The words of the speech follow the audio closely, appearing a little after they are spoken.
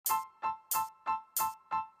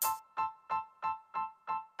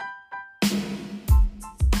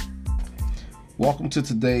Welcome to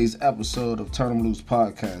today's episode of Turn 'em Loose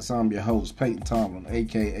Podcast. I'm your host, Peyton Tomlin,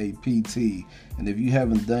 aka PT. And if you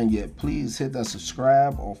haven't done yet, please hit that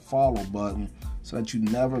subscribe or follow button so that you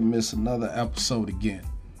never miss another episode again.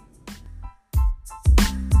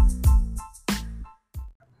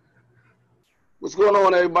 What's going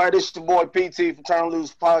on, everybody? This is your boy PT from Turn 'em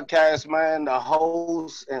Loose Podcast, man, the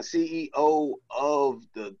host and CEO of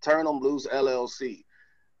the Turn 'em Loose LLC.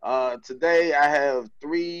 Today, I have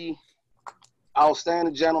three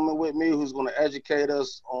outstanding gentlemen with me who's going to educate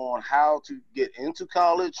us on how to get into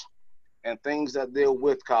college and things that deal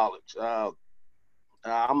with college. I'm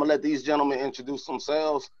going to let these gentlemen introduce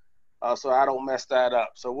themselves so I don't mess that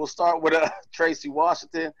up. So we'll start with Tracy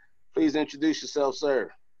Washington. Please introduce yourself, sir.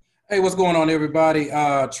 Hey, what's going on, everybody?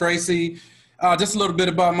 Tracy. Just a little bit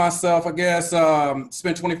about myself, I guess.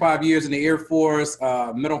 Spent 25 years in the Air Force,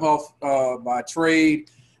 mental health by trade.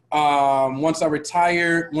 Once I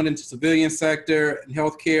retired, went into civilian sector and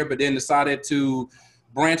healthcare, but then decided to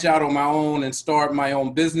branch out on my own and start my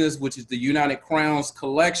own business, which is the United Crowns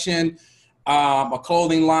Collection, a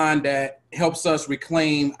clothing line that helps us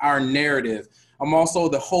reclaim our narrative. I'm also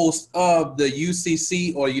the host of the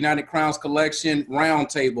UCC, or United Crowns Collection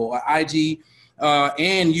Roundtable, IG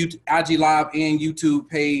IG Live and YouTube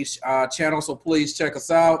page channel. So please check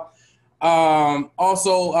us out.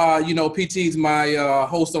 PT's my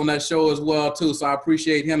host on that show as well too. So I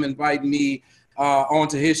appreciate him inviting me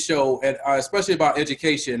onto his show, and especially about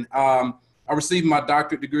education. I received my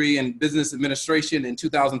doctorate degree in business administration in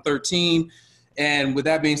 2013. And with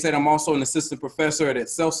that being said, I'm also an assistant professor at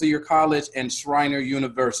Excelsior College and Schreiner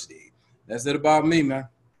University. That's it about me, man.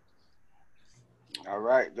 All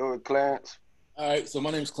right, go ahead, Clarence. All right, so my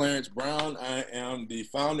name is Clarence Brown. I am the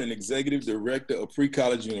founder and executive director of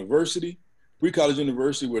Pre-College University. Pre-College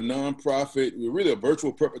University, we're a nonprofit. We're really a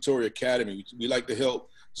virtual preparatory academy. We like to help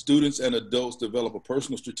students and adults develop a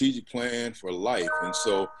personal strategic plan for life. And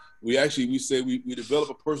so we develop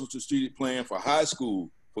a personal strategic plan for high school,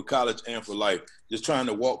 for college, and for life, just trying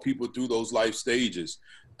to walk people through those life stages.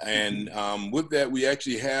 And with that, we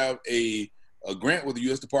actually have a grant with the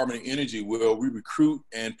U.S. Department of Energy where we recruit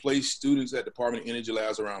and place students at Department of Energy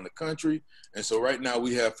labs around the country. And so right now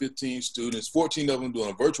we have 15 students, 14 of them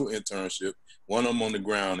doing a virtual internship, one of them on the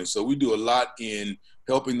ground. And so we do a lot in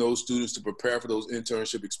helping those students to prepare for those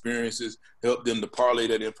internship experiences, help them to parlay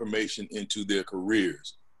that information into their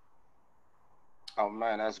careers. Oh,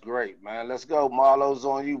 man, that's great, man. Let's go. Marlo's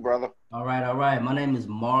on you, brother. All right. My name is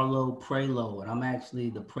Marlo Prelo, and I'm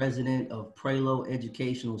actually the president of Prelo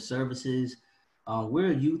Educational Services.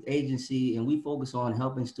 We're a youth agency, and we focus on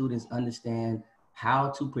helping students understand how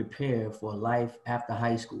to prepare for life after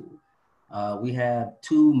high school. We have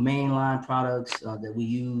two mainline products that we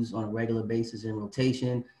use on a regular basis in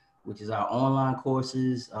rotation, which is our online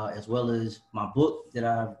courses, as well as my book that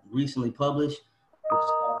I've recently published, which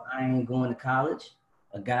is called I Ain't Going to College,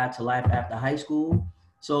 A Guide to Life After High School.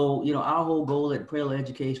 So, our whole goal at Prelo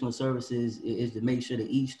Educational Services is to make sure that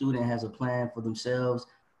each student has a plan for themselves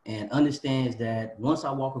and understands that once I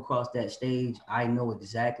walk across that stage, I know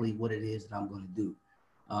exactly what it is that I'm going to do.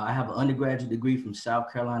 I have an undergraduate degree from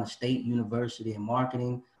South Carolina State University in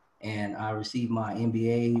marketing, and I received my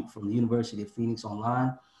MBA from the University of Phoenix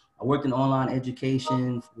online. I worked in online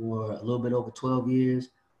education for a little bit over 12 years.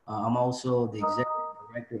 I'm also the executive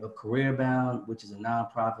director of CareerBound, which is a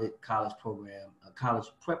nonprofit college program, a college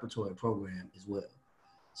preparatory program as well.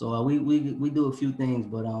 So we do a few things,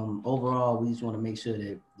 but overall, we just want to make sure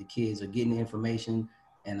that the kids are getting the information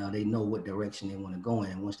and they know what direction they want to go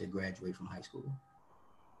in once they graduate from high school.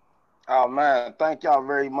 Oh, man, thank y'all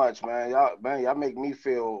very much, man. Y'all make me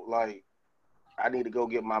feel like I need to go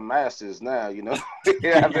get my master's now, Hearing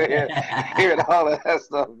all of that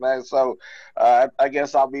stuff, man. So I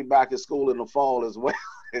guess I'll be back at school in the fall as well.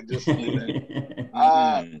 Just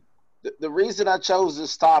the reason I chose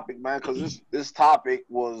this topic, man, because this topic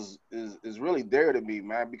is really dear to me,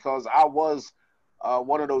 man, because I was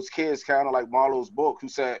one of those kids, kind of like Marlo's book, who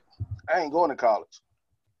said, I ain't going to college,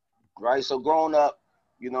 right? So growing up,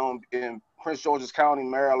 in Prince George's County,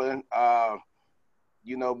 Maryland,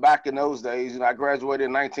 back in those days, I graduated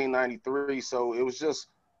in 1993, so it was just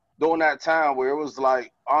during that time where it was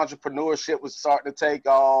like entrepreneurship was starting to take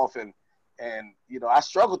off, and I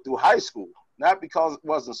struggled through high school. Not because it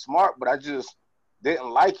wasn't smart, but I just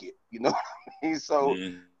didn't like it, what I mean? So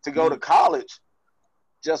to go to college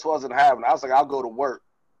just wasn't happening. I was like, I'll go to work.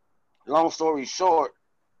 Long story short,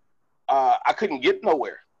 I couldn't get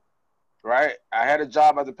nowhere, right? I had a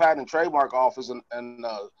job at the Patent and Trademark Office, and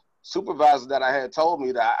supervisor that I had told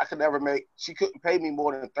me that I could never she couldn't pay me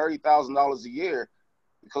more than $30,000 a year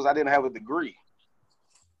because I didn't have a degree.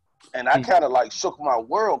 And I kind of like shook my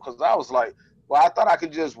world because I was like, well, I thought I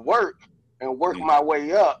could just work and work my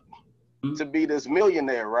way up to be this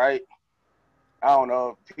millionaire, right? I don't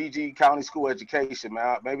know, PG County School Education,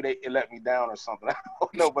 man. Maybe they let me down or something. I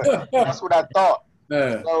don't know, but that's what I thought.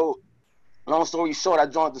 So, long story short, I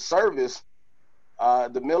joined the service,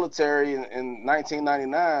 the military in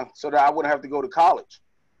 1999, so that I wouldn't have to go to college.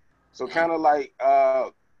 So kind of like,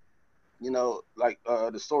 you know, like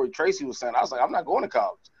the story Tracy was saying, I was like, I'm not going to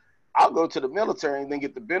college. I'll go to the military and then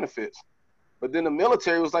get the benefits. But then the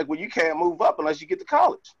military was like, well, you can't move up unless you get to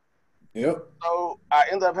college. Yep. So I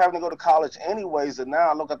ended up having to go to college anyways, and now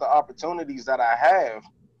I look at the opportunities that I have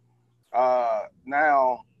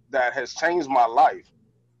now that has changed my life.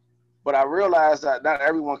 But I realized that not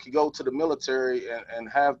everyone can go to the military and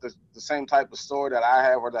have the same type of story that I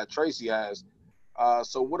have or that Tracy has.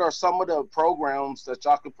 So what are some of the programs that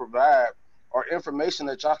y'all could provide or information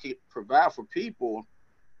that y'all could provide for people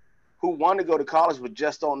who want to go to college but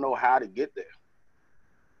just don't know how to get there?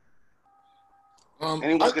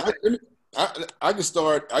 I can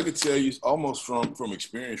start. I could tell you almost from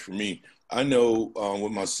experience for me. I know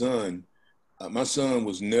with my son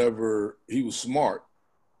was never. He was smart.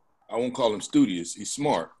 I won't call him studious. He's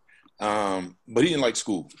smart, but he didn't like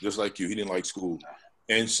school, just like you. He didn't like school,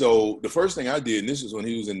 and so the first thing I did, and this is when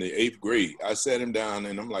he was in the 8th grade, I sat him down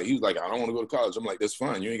and I'm like, he was like, I don't want to go to college. I'm like, that's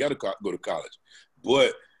fine. You ain't got to go to college,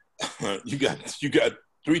 but you got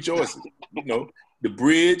 3 choices. You know, the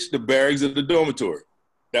bridge, the barracks, and the dormitory.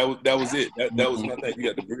 That was it. That was my thing. You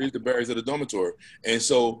got the bridge, the barracks, and the dormitory. And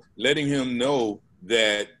so letting him know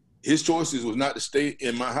that his choices was not to stay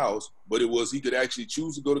in my house, but it was he could actually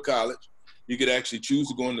choose to go to college. He could actually choose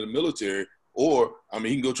to go into the military, or, I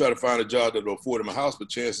mean, he can go try to find a job that will afford him a house, but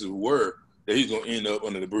chances were that he's going to end up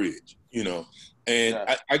under the bridge, you know. And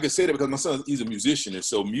I can say that because my son, he's a musician, and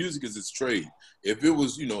so music is his trade. If it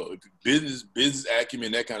was, you know, business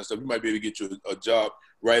acumen, that kind of stuff, you might be able to get you a job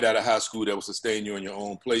right out of high school that will sustain you in your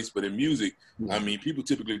own place. But in music, I mean, people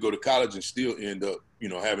typically go to college and still end up, you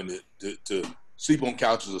know, having to sleep on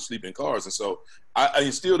couches or sleep in cars. And so I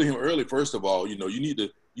instilled in him early, first of all, you know, you need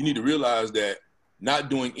to realize that not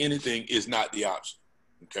doing anything is not the option.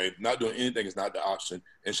 Okay, not doing anything is not the option.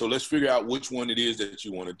 And so let's figure out which one it is that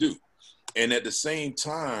you want to do. And at the same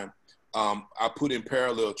time, I put in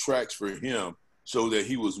parallel tracks for him so that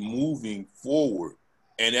he was moving forward.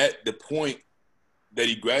 And at the point that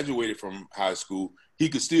he graduated from high school, he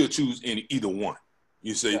could still choose either one,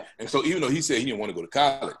 you see. Yeah. And so even though he said he didn't want to go to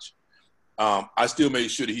college, I still made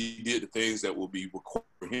sure that he did the things that would be required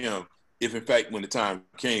for him if, in fact, when the time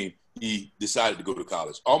came, he decided to go to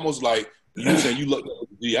college. Almost like you saying you looked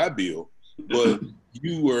at the GI Bill, but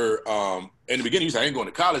you were in the beginning, you said, I ain't going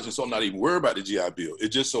to college, and so I'm not even worried about the GI Bill. It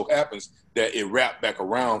just so happens that it wrapped back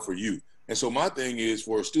around for you. And so my thing is,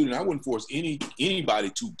 for a student, I wouldn't force anybody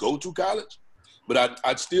to go to college, but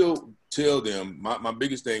I'd still tell them, my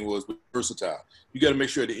biggest thing was versatile. You got to make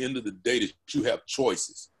sure at the end of the day that you have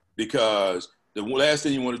choices, because the last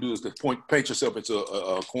thing you want to do is to paint yourself into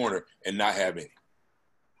a corner and not have any.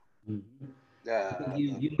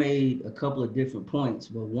 You made a couple of different points,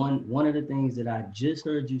 but one of the things that I just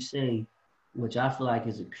heard you say, which I feel like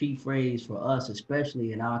is a key phrase for us,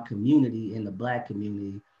 especially in our community, in the Black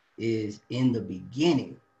community, is in the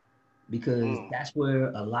beginning, because that's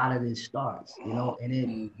where a lot of this starts, you know. And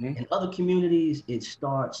in other communities, it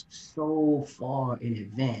starts so far in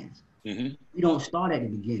advance. We don't start at the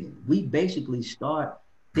beginning. We basically start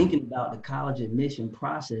thinking about the college admission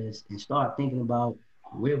process and start thinking about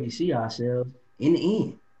where we see ourselves in the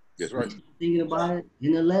end. That's right. We start thinking about it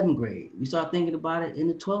in the 11th grade. We start thinking about it in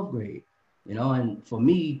the 12th grade. You know, and for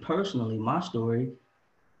me personally, my story,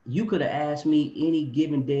 you could have asked me any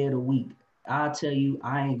given day of the week. I'll tell you,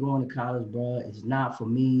 I ain't going to college, bro. It's not for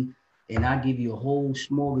me. And I give you a whole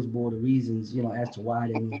smorgasbord of reasons, you know, as to why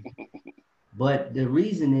they But the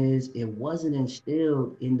reason is it wasn't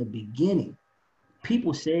instilled in the beginning.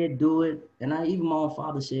 People said do it, and even my own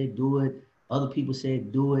father said do it. Other people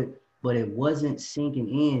said do it, but it wasn't sinking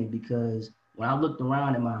in, because when I looked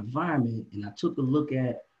around at my environment and I took a look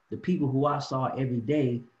at the people who I saw every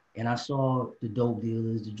day, and I saw the dope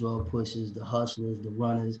dealers, the drug pushers, the hustlers, the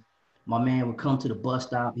runners. My man would come to the bus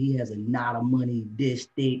stop. He has a knot of money this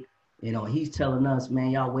thick, you know, he's telling us,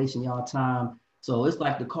 man, y'all wasting y'all time. So it's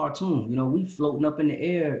like the cartoon, you know, we floating up in the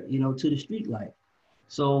air, you know, to the street light.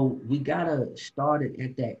 So we gotta start it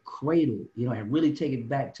at that cradle, you know, and really take it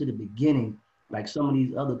back to the beginning, like some of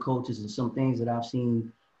these other coaches and some things that I've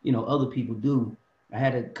seen, you know, other people do. I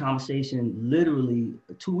had a conversation literally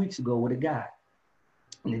 2 weeks ago with a guy,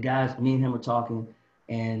 and the guys, me and him were talking,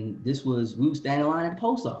 and we were standing in line at the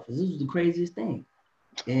post office. This was the craziest thing.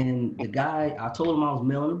 And the guy, I told him I was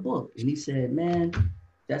mailing a book, and he said, "Man,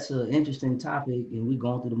 that's an interesting topic, and we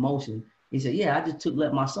going through the motion." He said, "Yeah, I just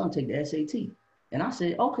let my son take the SAT." And I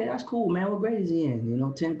said, "Okay, that's cool, man. What grade is he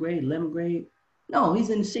in? 10th grade, 11th grade?" "No, he's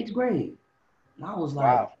in the 6th grade." And I was like,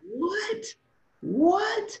 Wow.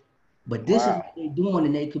 What? But this is Wow. what they're doing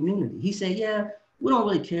in their community. He said, "Yeah, we don't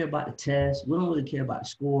really care about the test. We don't really care about the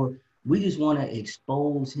score. We just want to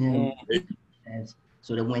expose him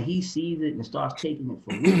so that when he sees it and starts taking it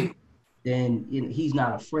for real, then he's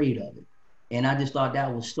not afraid of it." And I just thought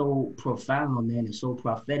that was so profound, man, and so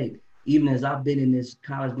prophetic. Even as I've been in this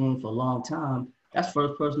college game for a long time, that's the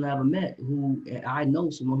first person I ever met who I know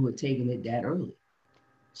someone who had taken it that early.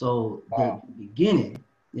 So Wow. the beginning,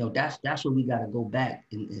 that's what we got to go back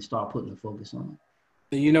and start putting the focus on.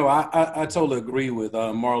 I totally agree with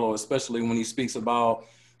Marlo, especially when he speaks about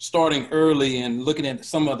starting early and looking at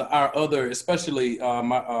some of our other, especially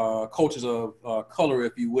my cultures of color,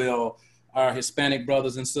 if you will, our Hispanic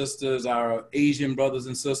brothers and sisters, our Asian brothers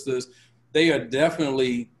and sisters. They are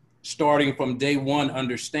definitely starting from day one,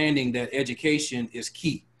 understanding that education is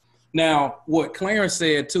key. Now, what Clarence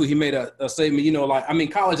said too, he made a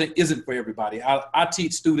statement, college isn't for everybody. I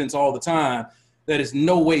teach students all the time that is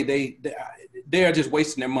no way they are just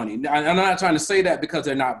wasting their money. I'm not trying to say that because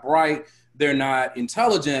they're not bright, they're not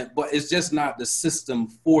intelligent, but it's just not the system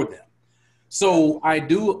for them. So I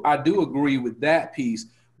do agree with that piece,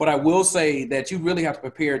 but I will say that you really have to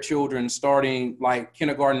prepare children starting like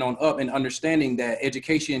kindergarten on up and understanding that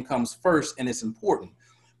education comes first and it's important.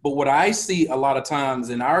 But what I see a lot of times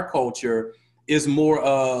in our culture is more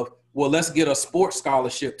of, well, let's get a sports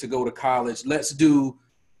scholarship to go to college. Let's do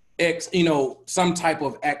some type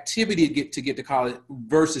of activity to get to college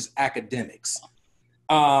versus academics.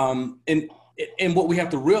 And what we have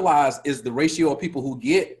to realize is the ratio of people who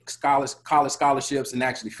get college scholarships and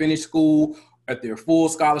actually finish school at their full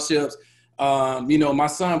scholarships. My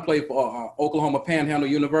son played for Oklahoma Panhandle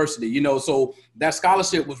University, so that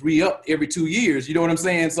scholarship was re-upped every 2 years. You know what I'm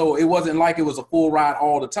saying? So it wasn't like it was a full ride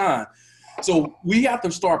all the time. So we have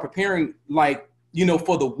to start preparing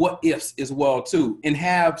for the what ifs as well too, and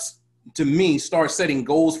start setting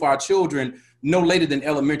goals for our children no later than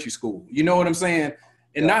elementary school. You know what I'm saying?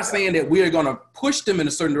 And not saying that we are going to push them in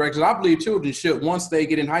a certain direction. I believe children should, once they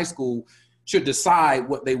get in high school, should decide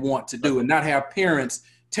what they want to do and not have parents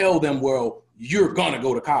tell them, well, you're going to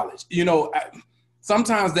go to college.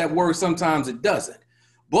 Sometimes that works, sometimes it doesn't.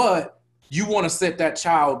 But you want to set that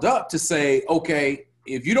child up to say, okay,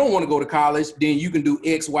 if you don't want to go to college, then you can do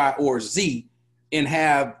X, Y, or Z and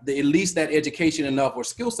have at least that education enough or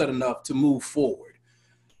skill set enough to move forward.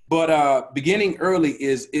 But beginning early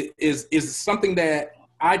is something that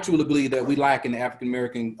I truly believe that we lack in the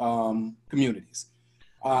African-American communities.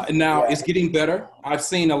 And now it's getting better. I've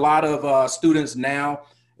seen a lot of students now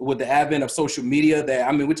with the advent of social media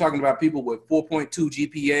we're talking about people with 4.2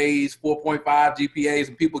 GPAs, 4.5 GPAs,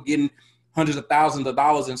 and people getting hundreds of thousands of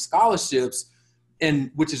dollars in scholarships,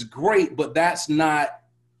 and which is great, but that's not,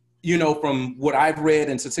 from what I've read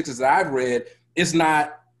and statistics that I've read, it's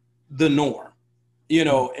not the norm.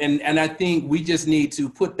 And I think we just need to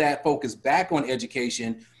put that focus back on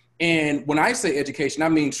education. And when I say education, I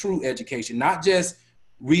mean true education, not just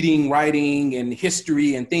reading, writing, and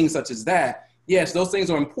history and things such as that. Yes, those things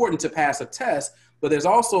are important to pass a test, but there's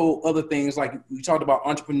also other things like you talked about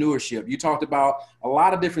entrepreneurship. You talked about a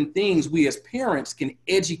lot of different things we as parents can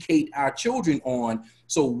educate our children on.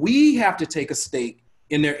 So we have to take a stake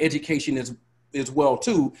in their education as well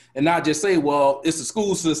too, and not just say, well, it's the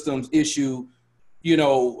school system's issue.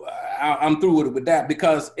 I'm through with that,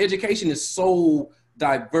 because education is so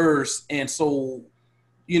diverse and so,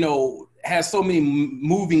 has so many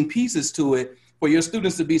moving pieces to it. For your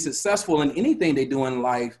students to be successful in anything they do in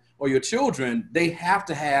life, or your children, they have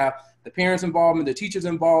to have the parents' involvement, the teachers'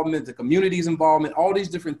 involvement, the community's involvement, all these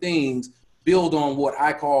different things build on what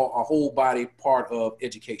I call a whole body part of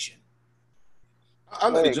education.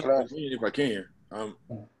 I'd like to jump back in if I can. I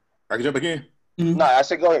can jump back in? Mm-hmm. No, I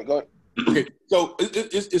said go ahead. Okay, so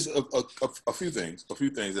it's a few things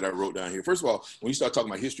that I wrote down here. First of all, when you start talking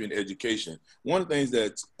about history and education, one of the things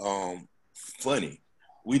that's funny,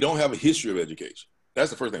 we don't have a history of education.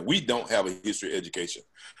 That's the first thing. We don't have a history of education.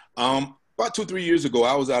 About 2-3 years ago,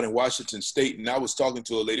 I was out in Washington State, and I was talking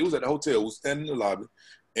to a lady. It was at a hotel. We was standing in the lobby,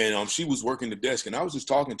 and she was working the desk, and I was just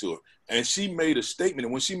talking to her. And she made a statement,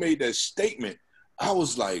 and when she made that statement, I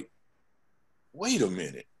was like, wait a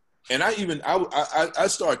minute. And I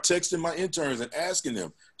started texting my interns and asking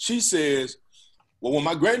them. She says, well, when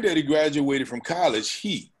my granddaddy graduated from college,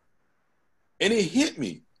 and it hit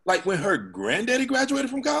me. Like when her granddaddy graduated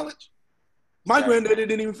from college, my granddaddy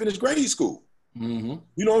didn't even finish grade school. You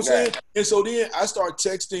know what I'm saying? And so then I start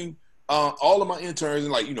texting all of my interns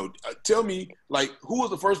and, like, you know, tell me, like, who was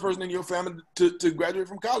the first person in your family to graduate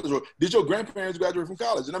from college, or did your grandparents graduate from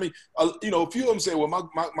college? And I mean, you know, a few of them say, well,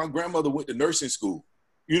 my grandmother went to nursing school,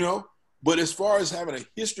 you know, but as far as having a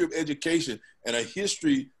history of education and a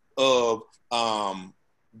history of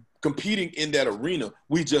competing in that arena,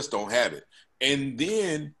 we just don't have it. And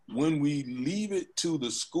then when we leave it to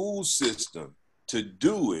the school system to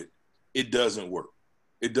do it, it doesn't work.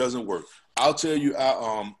 It doesn't work. I'll tell you,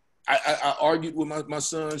 I argued with my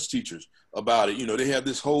son's teachers about it. You know, they have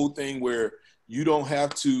this whole thing where you don't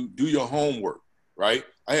have to do your homework, right?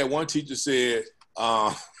 I had one teacher said,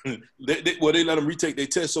 they let them retake their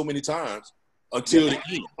test so many times until the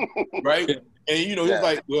end, right? And, you know, he's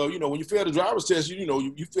like, well, you know, when you fail the driver's test, you know,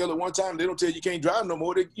 you fail it one time, they don't tell you can't drive no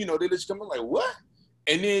more. They, you know, they let you come in like, what?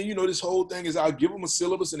 And then, you know, this whole thing is I'll give them a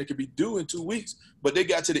syllabus and it could be due in 2 weeks, but they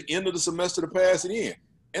got to the end of the semester to pass it in.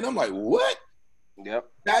 And I'm like, what? Yep.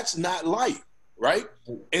 That's not life, right?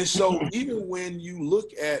 And so even when you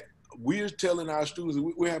look at, we're telling our students,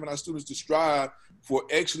 we're having our students to strive for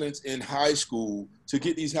excellence in high school to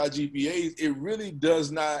get these high GPAs, it really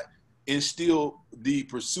does not instill the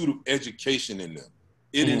pursuit of education in them.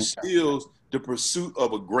 It instills the pursuit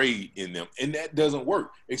of a grade in them. And that doesn't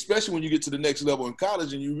work, especially when you get to the next level in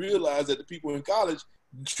college and you realize that the people in college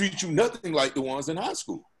treat you nothing like the ones in high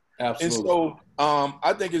school. Absolutely. And so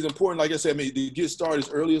I think it's important, like I said, I mean, to get started as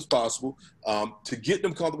early as possible, to get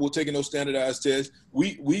them comfortable taking those standardized tests.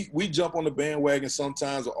 We jump on the bandwagon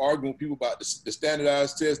sometimes or argue with people about the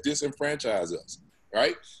standardized tests disenfranchise us,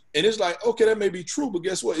 right? And it's like, okay, that may be true, but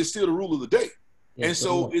guess what? It's still the rule of the day. Yes, and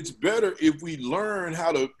so it's better if we learn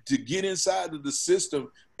how to get inside of the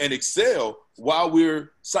system and excel while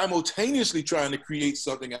we're simultaneously trying to create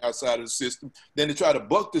something outside of the system than to try to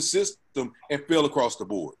buck the system and fail across the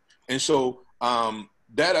board. And so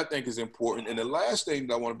that I think is important. And the last thing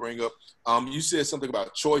that I want to bring up, you said something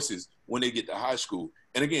about choices when they get to high school.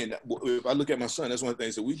 And again, if I look at my son, that's one of the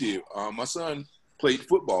things that we did. My son played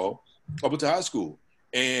football up until high school.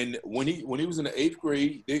 And when he was in the 8th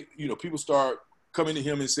grade, people start coming to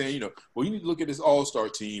him and saying, well, you need to look at this all-star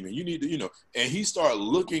team and you need to, and he started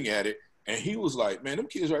looking at it and he was like, man, them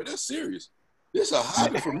kids right, that's serious. This is a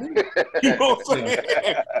hobby for me. You know what I'm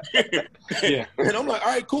saying? Yeah. And I'm like,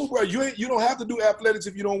 all right, cool, bro. You don't have to do athletics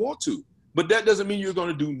if you don't want to, but that doesn't mean you're going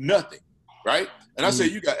to do nothing, right? And I say,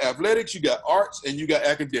 you got athletics, you got arts, and you got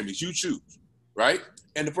academics. You choose, right?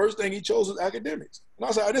 And the first thing he chose was academics. And I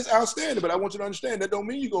was like, oh, that's outstanding, but I want you to understand that don't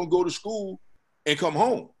mean you're going to go to school and come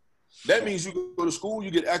home. That means you go to school,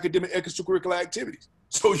 you get academic extracurricular activities.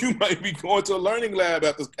 So you might be going to a learning lab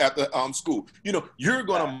after school. You're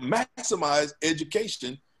going to maximize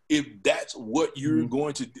education if that's what you're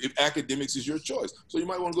going to, if academics is your choice. So you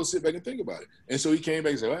might want to go sit back and think about it. And so he came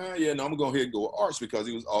back and said, I'm going to go ahead and go with arts because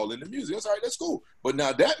he was all into music. That's all right, that's cool. But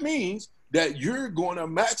now that means that you're going to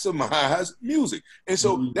maximize music. And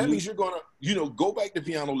so that means you're going to, go back to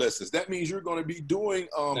piano lessons. That means you're going to be doing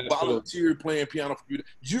volunteer playing piano for you.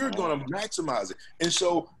 You're going to maximize it. And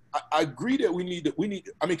so I agree that we need,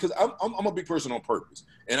 because I'm a big person on purpose.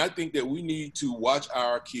 And I think that we need to watch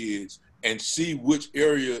our kids and see which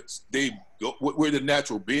areas they go, where the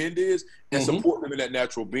natural bend is, and support them in that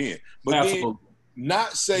natural bend. But then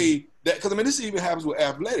not say that, because this even happens with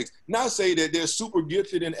athletics, not say that they're super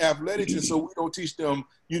gifted in athletics and so we don't teach them,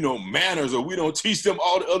 manners, or we don't teach them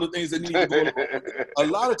all the other things that need to go on.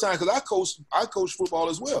 A lot of times, because I coach football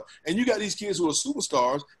as well, and you got these kids who are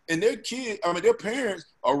superstars and their parents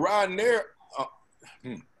are riding their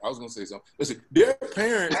I was going to say something. Listen, their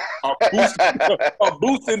parents are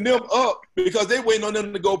boosting them up because they're waiting on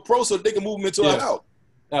them to go pro so that they can move them into a house.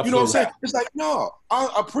 Absolutely. You know what I'm saying? It's like, no, I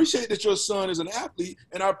appreciate that your son is an athlete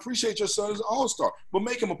and I appreciate your son is an all-star, but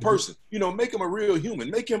make him a person, make him a real human,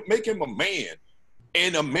 make him a man,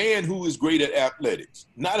 and a man who is great at athletics,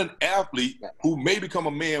 not an athlete who may become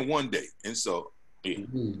a man one day. And so,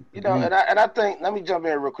 and I think, let me jump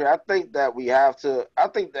in real quick. I think that I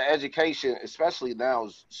think the education, especially now,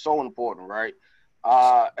 is so important, right?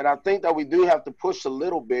 And I think that we do have to push a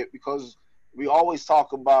little bit because we always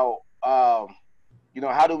talk about, how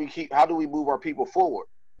do we move our people forward,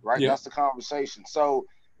 right? Yeah. That's the conversation. So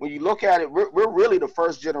when you look at it, we're really the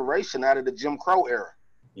first generation out of the Jim Crow era,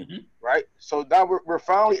 right? So now we're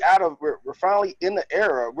finally we're finally in the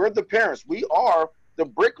era. We're the parents. We are the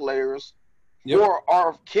bricklayers for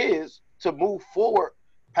our kids to move forward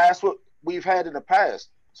past what we've had in the past.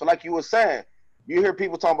 So like you were saying, you hear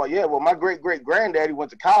people talking about, well, my great-great-granddaddy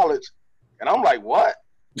went to college. And I'm like, what?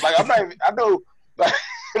 Like, I'm not even, I know,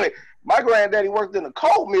 like, My granddaddy worked in the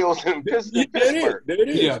coal mills in Pittsburgh. There it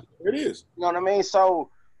is. Yeah. There it is. You know what I mean? So,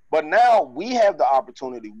 but now we have the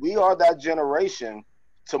opportunity. We are that generation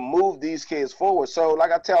to move these kids forward. So,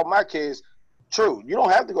 like I tell my kids, true, you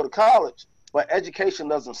don't have to go to college, but education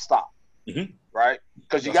doesn't stop, right?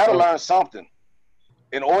 Because you got to learn something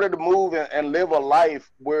in order to move and live a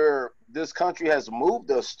life where this country has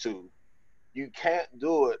moved us to. You can't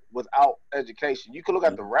do it without education. You can look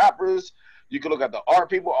at the rappers, you can look at the art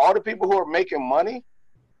people, all the people who are making money.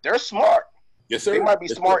 They're smart. Yes, sir. They might be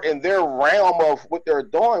smart in their realm of what they're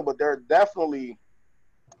doing, but they're definitely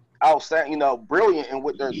outstanding, brilliant in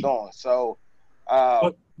what they're doing. So,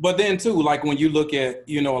 but then too, like when you look at,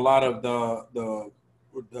 a lot of the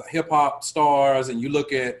hip hop stars, and you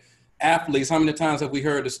look at athletes, how many times have we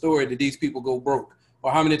heard the story that these people go broke?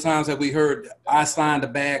 Or how many times have we heard I signed a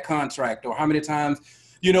bad contract? Or how many times,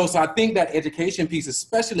 so I think that education piece,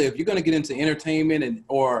 especially if you're going to get into entertainment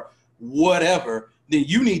or whatever, then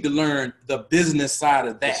you need to learn the business side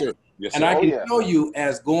of that. Yes, sir. Yes, sir. And I can tell you,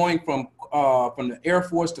 as going from the Air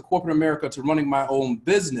Force to corporate America to running my own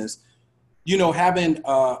business, having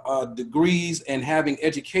degrees and having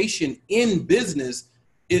education in business,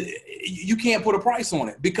 you can't put a price on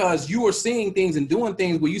it, because you are seeing things and doing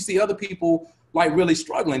things where you see other people like really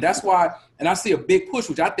struggling. That's why, and I see a big push,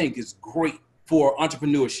 which I think is great for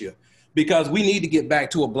entrepreneurship, because we need to get back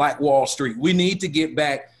to a Black Wall Street. We need to get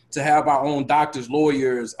back to have our own doctors,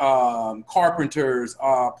 lawyers, carpenters,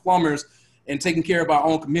 plumbers, and taking care of our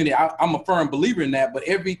own community. I'm a firm believer in that, but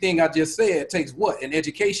everything I just said takes what? An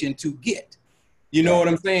education to get. You know what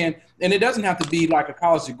I'm saying? And it doesn't have to be like a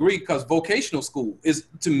college degree, because vocational school is,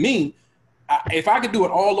 to me, if I could do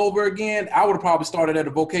it all over again, I would have probably started at a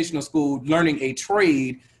vocational school learning a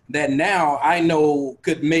trade that now I know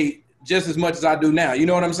could make just as much as I do now. You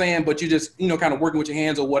know what I'm saying? But you just, kind of working with your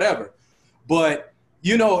hands or whatever. But,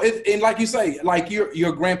 and like you say, like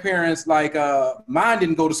your grandparents, like mine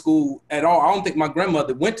didn't go to school at all. I don't think my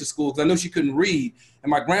grandmother went to school, because I knew she couldn't read. And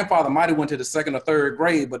my grandfather might have went to the 2nd or 3rd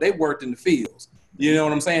grade, but they worked in the fields. You know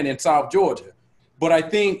what I'm saying? In South Georgia. But I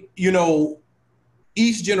think,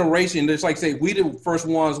 each generation, just like say, we the first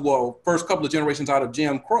couple of generations out of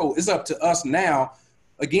Jim Crow. It's up to us now,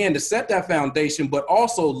 again, to set that foundation, but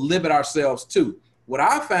also live it ourselves too. What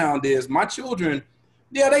I found is my children,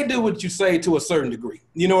 they do what you say to a certain degree.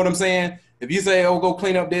 You know what I'm saying? If you say, oh, go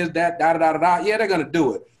clean up this, that, yeah, they're going to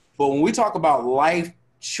do it. But when we talk about life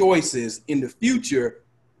choices in the future,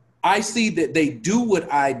 I see that they do what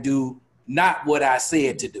I do, not what I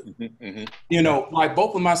said to do. Like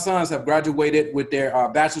both of my sons have graduated with their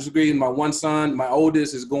bachelor's degree. My one son, my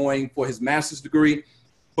oldest, is going for his master's degree.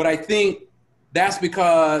 But I think that's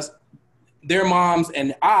because their moms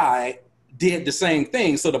and I did the same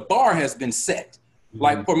thing. So the bar has been set.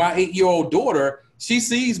 Like for my 8-year-old daughter, she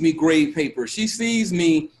sees me grade paper. She sees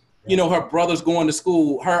me, her brothers going to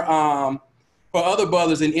school. Her other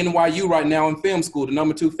brothers in NYU right now in film school, the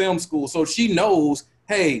number 2 film school. So she knows,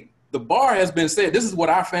 hey, the bar has been set. This is what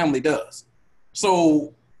our family does.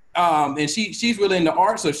 So, and she's really into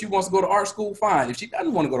art. So if she wants to go to art school, fine. If she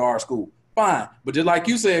doesn't want to go to art school, fine. But just like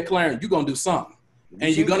you said, Clarence, you're going to do something.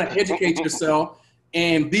 And you're going to educate yourself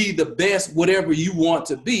and be the best, whatever you want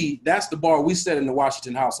to be. That's the bar we set in the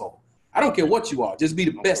Washington household. I don't care what you are. Just be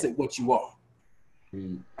the best at what you are. All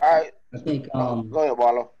right. I think go ahead,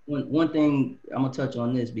 Marlo. one thing I'm gonna touch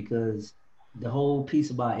on this, because the whole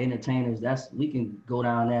piece about entertainers, we can go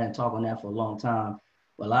down there and talk on that for a long time.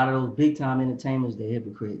 But a lot of those big time entertainers, they're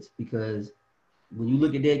hypocrites, because when you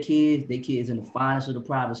look at their kids in the finest of the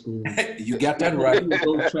private schools. You got that right.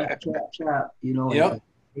 Go trap, Yep.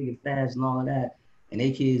 Take it fast and all of that. And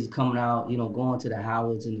they kids coming out, going to the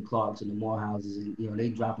Howards and the Clarks and the Morehouses, and they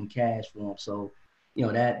dropping cash for them. So,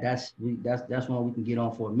 that's one we can get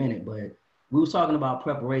on for a minute. But we was talking about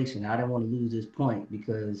preparation. I didn't want to lose this point,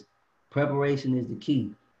 because preparation is the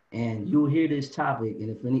key. And you'll hear this topic. And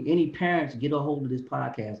if any parents get a hold of this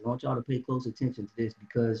podcast, I want y'all to pay close attention to this,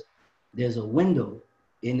 because there's a window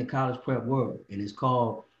in the college prep world, and it's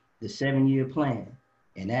called the 7-year plan.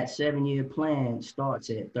 And that 7-year plan starts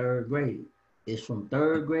at 3rd grade. It's from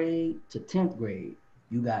 3rd grade to 10th grade.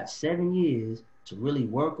 You got 7 years to really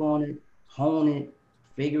work on it, hone it,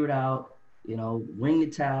 figure it out, wring the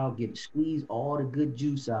towel, squeeze all the good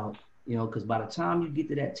juice out, because by the time you get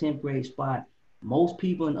to that 10th grade spot, most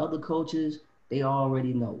people and other coaches, they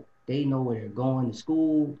already know. They know where they're going to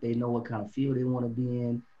school. They know what kind of field they want to be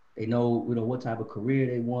in. They know, what type of career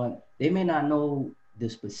they want. They may not know the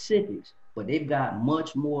specifics, but they've got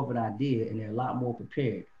much more of an idea, and they're a lot more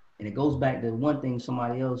prepared. And it goes back to one thing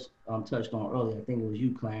somebody else touched on earlier. I think it was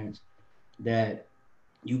you, Clarence, that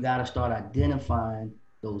you got to start identifying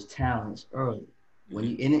those talents early. When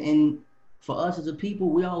you and for us as a people,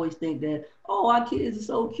 we always think that, oh, our kids are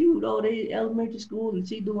so cute. Oh, they elementary school and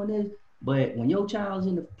she doing this. But when your child's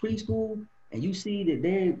in the preschool and you see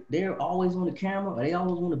that they're always on the camera or they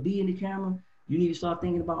always want to be in the camera, you need to start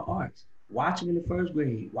thinking about arts. Watch them in the first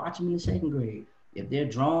grade. Watch them in the second grade. If they're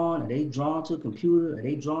drawn, are they drawn to a computer? Are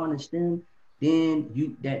they drawn to STEM?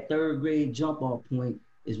 Then that third grade jump off point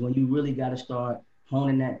is when you really got to start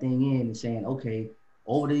honing that thing in and saying, okay,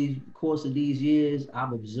 over the course of these years,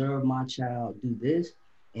 I've observed my child do this,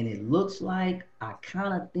 and it looks like I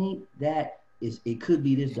kind of think that it could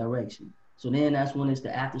be this direction. So then that's when it's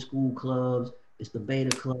the after school clubs, it's the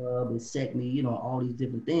beta club, it's SECME, all these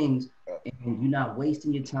different things, and you're not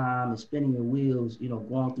wasting your time and spinning your wheels,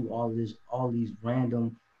 going through all these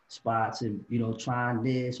random spots and trying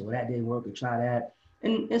this or that didn't work or try that.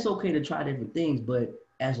 And it's okay to try different things, but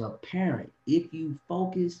as a parent, if you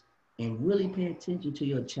focus and really pay attention to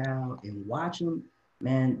your child and watch them,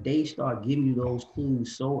 man, they start giving you those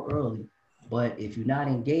clues so early. But if you're not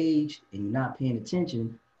engaged and you're not paying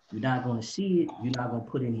attention, you're not going to see it. You're not going to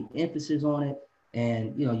put any emphasis on it.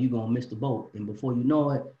 And, you're going to miss the boat. And before you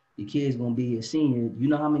know it, your kid's going to be a senior. You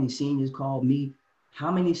know how many seniors called me?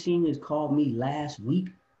 How many seniors called me last week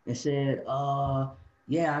and said,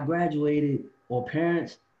 yeah, I graduated, or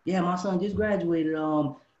parents, yeah, my son just graduated.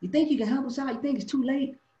 You think you can help us out? You think it's too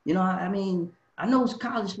late? I mean, I know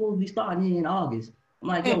college is supposed to be starting here in August. I'm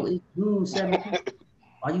like, yo, it's June 17th.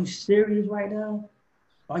 Are you serious right now?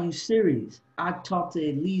 Are you serious? I talked to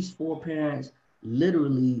at least 4 parents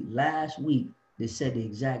literally last week that said the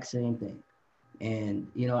exact same thing. And,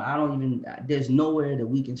 there's nowhere that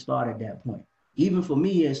we can start at that point. Even for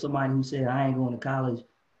me, as somebody who said I ain't going to college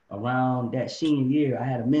around that senior year, I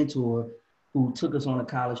had a mentor who took us on a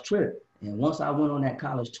college trip. And once I went on that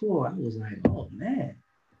college tour, I was like, oh man,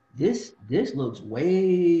 this looks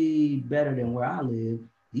way better than where I live.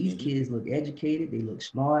 These kids look educated, they look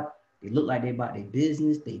smart, they look like they about their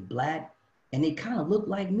business, they Black, and they kind of look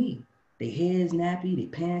like me. Their hair's nappy, their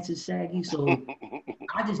pants is saggy. So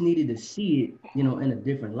I just needed to see it, in a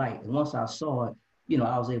different light. And once I saw it,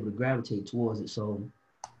 I was able to gravitate towards it. So,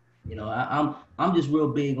 I'm just real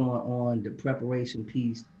big on the preparation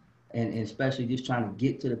piece, and especially just trying to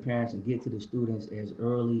get to the parents and get to the students as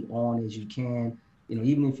early on as you can.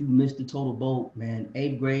 Even if you miss the total boat, man,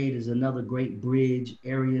 8th grade is another great bridge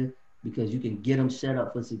area because you can get them set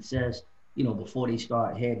up for success, before they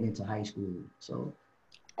start heading into high school. So.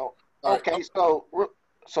 Oh, okay.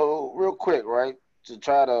 So real quick, right, to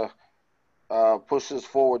try to push this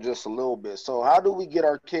forward just a little bit. So how do we get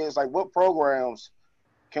our kids, like what programs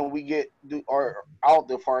can we out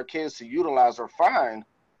there for our kids to utilize or find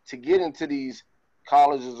to get into these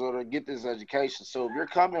colleges or to get this education? So if you're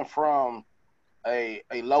coming from a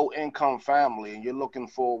low income family and you're looking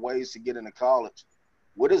for ways to get into college,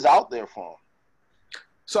 what is out there for them?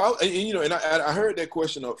 So I heard that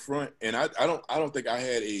question up front, and I don't think I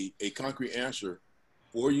had a concrete answer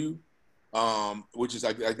for you, which is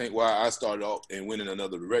I think why I started off and went in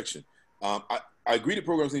another direction. I agree that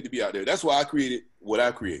programs need to be out there. That's why I created what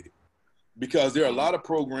I created, because there are a lot of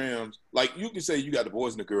programs, like you can say you got the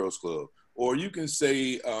Boys and the Girls Club, or you can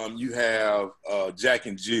say you have Jack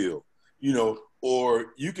and Jill,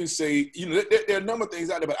 or you can say, there are a number of things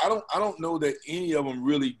out there, but I don't know that any of them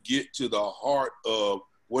really get to the heart of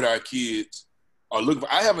what our kids are looking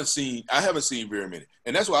for. I haven't seen very many.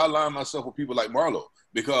 And that's why I align myself with people like Marlo,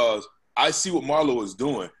 because I see what Marlo is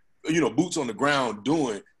doing, boots on the ground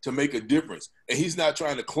doing to make a difference. And he's not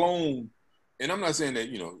trying to clone, and I'm not saying that,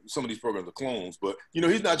 some of these programs are clones, but,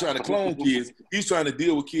 he's not trying to clone kids. He's trying to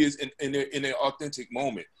deal with kids in their authentic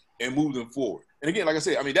moment and move them forward. And again, like I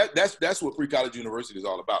said, I mean, that's what Pre-College University is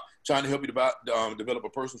all about, trying to help you develop a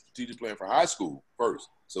personal strategic plan for high school first.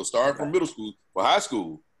 So start from middle school for high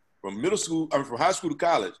school, from high school to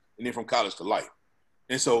college, and then from college to life.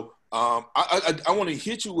 And so I want to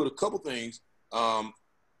hit you with a couple things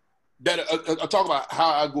that I talk about how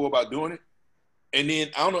I go about doing it. And then,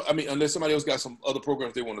 I don't know, I mean, unless somebody else got some other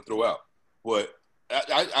programs they want to throw out. But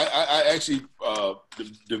I actually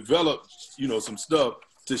developed, some stuff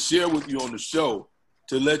to share with you on the show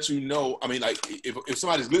to let you know. I mean, like, if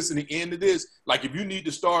somebody's listening into this, like, if you need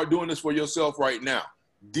to start doing this for yourself right now,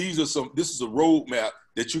 this is a roadmap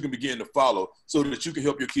that you can begin to follow so that you can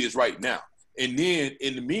help your kids right now. And then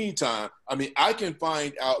in the meantime, I mean, I can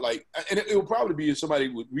find out, like, and it will probably be if somebody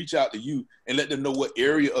would reach out to you and let them know what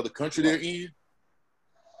area of the country they're in.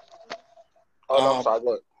 Oh, no, sorry, go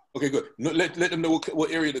ahead. Okay, good. Let them know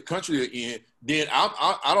what area of the country they're in. Then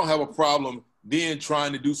I don't have a problem then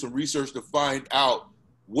trying to do some research to find out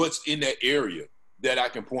what's in that area. that I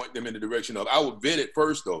can point them in the direction of. I would vet it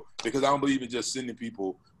first though, because I don't believe in just sending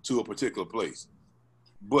people to a particular place.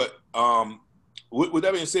 But with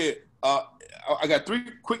that being said, I got 3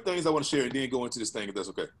 quick things I want to share and then go into this thing, if that's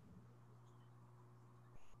okay.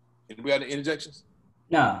 And we got any interjections?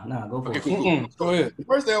 Nah, go for it. Cool. Go ahead. The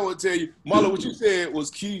first thing I want to tell you, Marlo, what you said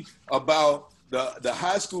was key about the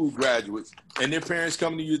high school graduates and their parents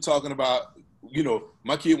coming to you talking about, you know,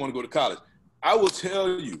 my kid want to go to college. I will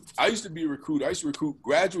tell you, I used to be a recruiter. I used to recruit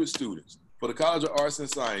graduate students for the College of Arts and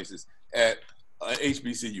Sciences at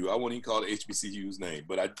HBCU. I won't even call it HBCU's name,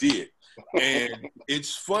 but I did. And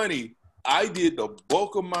it's funny, I did the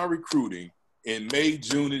bulk of my recruiting in May,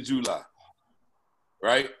 June, and July,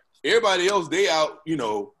 right? Everybody else, they out, you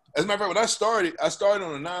know. As a matter of fact, when I started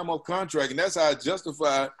on a 9-month contract, and that's how I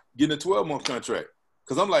justified getting a 12-month contract.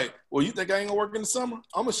 Because I'm like, well, you think I ain't gonna work in the summer?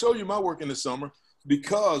 I'm gonna show you my work in the summer.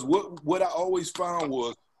 Because what I always found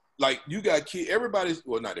was, like, you got kids, everybody's,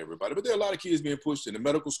 well, not everybody, but there are a lot of kids being pushed into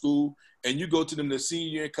medical school, and you go to them their senior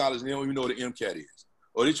year in college, and they don't even know what the MCAT is.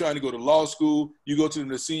 Or they're trying to go to law school, you go to them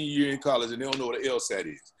their senior year in college, and they don't know what the LSAT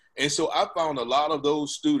is. And so I found a lot of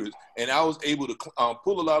those students, and I was able to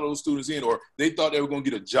pull a lot of those students in, or they thought they were going to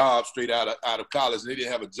get a job straight out of college, and they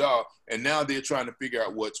didn't have a job, and now they're trying to figure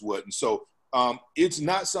out what's what. And so it's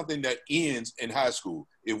not something that ends in high school.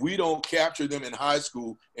 If we don't capture them in high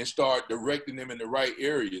school and start directing them in the right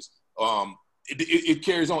areas, it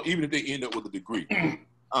carries on even if they end up with a degree.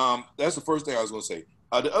 That's the first thing I was going to say.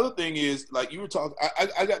 The other thing is, like you were talking,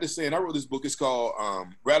 I got this saying, I wrote this book, it's called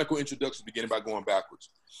Radical Introduction, Beginning by Going Backwards.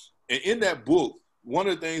 And in that book, one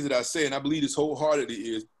of the things that I say, and I believe this wholeheartedly,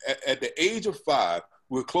 is at the age of 5,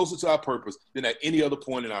 we're closer to our purpose than at any other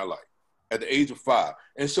point in our life, at the age of 5.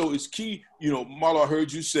 And so it's key, you know, Marlo, I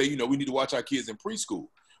heard you say, you know, we need to watch our kids in preschool.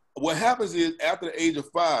 What happens is after the age of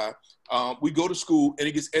 5, we go to school and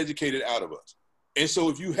it gets educated out of us. And so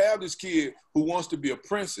if you have this kid who wants to be a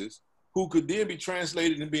princess, who could then be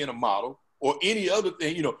translated into being a model or any other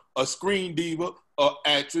thing, you know, a screen diva,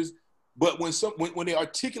 actress, but when they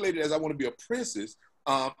articulate it as I want to be a princess,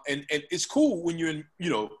 and it's cool when you're in, you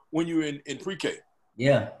know, when you're in pre-K.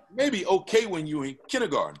 Yeah. Maybe okay when you're in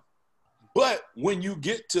kindergarten. But when you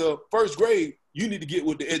get to first grade, you need to get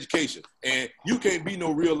with the education. And you can't be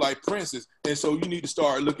no real life princess. And so you need to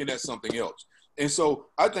start looking at something else. And so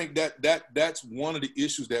I think that's one of the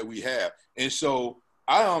issues that we have. And so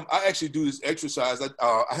I actually do this exercise.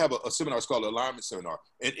 I have a seminar, it's called Alignment Seminar.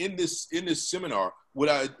 And in this seminar, what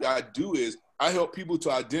I do is I help people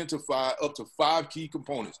to identify up to 5 key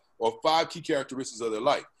components or 5 key characteristics of their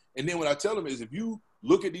life. And then what I tell them is, if you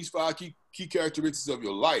look at these 5 key characteristics of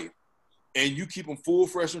your life and you keep them full,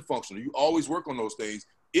 fresh, and functional, you always work on those things,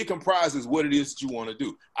 it comprises what it is that you want to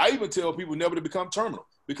do. I even tell people never to become terminal.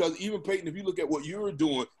 Because even Peyton, if you look at what you're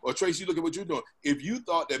doing, or Tracy, look at what you're doing, if you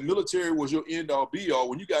thought that military was your end-all be-all,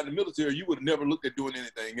 when you got in the military, you would have never looked at doing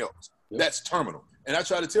anything else. Yep. That's terminal. And I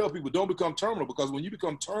try to tell people, don't become terminal, because when you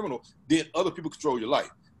become terminal, then other people control your life.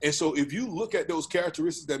 And so if you look at those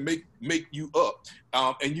characteristics that make you up,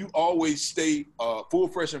 and you always stay full,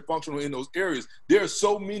 fresh, and functional in those areas, there are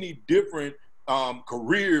so many different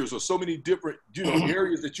careers or so many different, you know,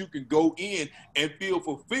 areas that you can go in and feel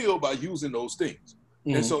fulfilled by using those things.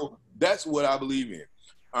 Mm-hmm. And so that's what I believe in.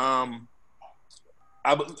 Marlo,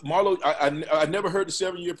 I never heard the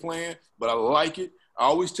 7-year plan, but I like it. I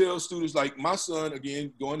always tell students, like my son,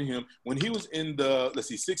 again, going to him, when he was in the,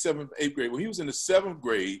 6th, 7th, 8th grade, when he was in the 7th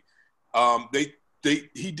grade,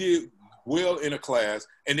 he did well in a class,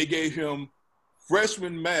 and they gave him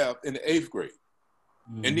freshman math in the 8th grade.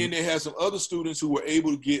 Mm-hmm. And then they had some other students who were able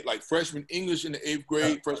to get like freshman English in the 8th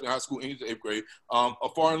grade, freshman high school English in the 8th grade, a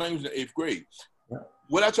foreign language in the 8th grade.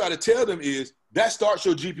 What I try to tell them is that starts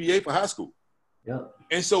your GPA for high school. Yep.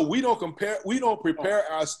 And so we don't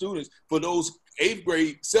prepare our students for those 8th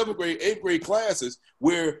grade, 7th grade, 8th grade classes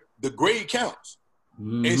where the grade counts.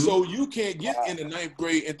 Mm-hmm. And so you can't get in the 9th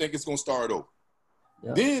grade and think it's going to start over.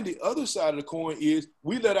 Yep. Then the other side of the coin is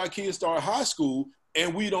we let our kids start high school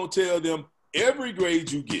and we don't tell them every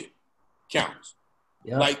grade you get counts.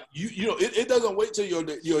 Yep. Like, you know, it doesn't wait till your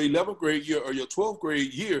 11th grade year or your 12th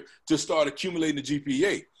grade year to start accumulating the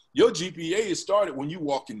GPA. Your GPA is started when you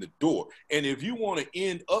walk in the door. And if you want to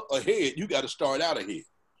end up ahead, you got to start out ahead.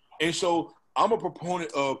 And so I'm a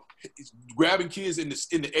proponent of grabbing kids in the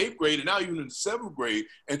 8th grade and now even in the 7th grade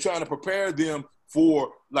and trying to prepare them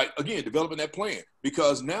for, like, again, developing that plan.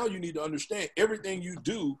 Because now you need to understand everything you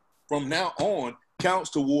do from now on counts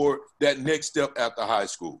toward that next step after high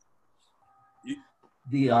school.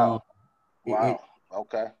 Wow.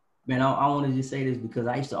 Okay. Man, I wanted to say this because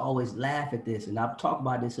I used to always laugh at this, and I've talked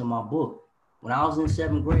about this in my book. When I was in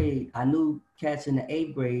 7th grade, I knew cats in the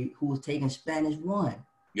 8th grade who was taking Spanish 1.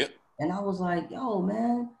 Yep. And I was like, yo,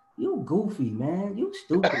 man, you goofy, man. You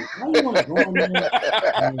stupid. Why you want to go in there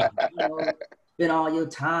and, spend all your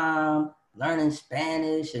time learning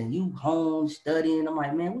Spanish and you home studying? I'm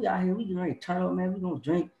like, man, we out here, we getting ready to turn up, man. We gonna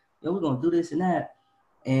drink, we're gonna do this and that.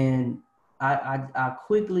 And I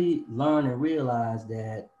quickly learned and realized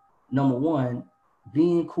that, number one,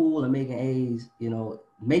 being cool and making A's,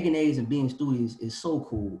 making A's and being studious is so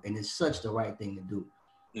cool, and it's such the right thing to do.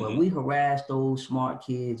 But we harassed those smart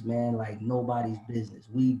kids, man, like nobody's business.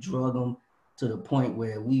 We drug them to the point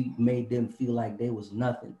where we made them feel like they was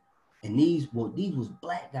nothing. And these was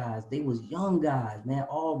black guys. They was young guys, man,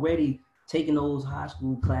 already taking those high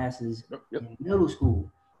school classes in middle school,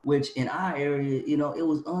 which in our area, it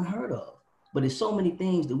was unheard of. But there's so many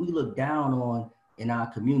things that we look down on in our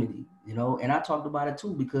community, and I talked about it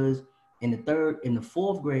too, because in the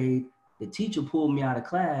 4th grade, the teacher pulled me out of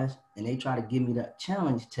class and they tried to give me the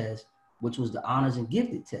challenge test, which was the honors and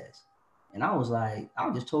gifted test. And I was like, I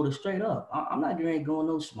just told her straight up, I'm not going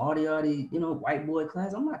no smarty-arty, white boy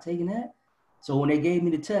class. I'm not taking that. So when they gave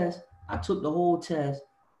me the test, I took the whole test,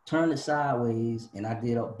 turned it sideways, and I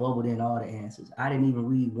bubbled in all the answers. I didn't even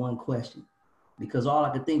read one question, because all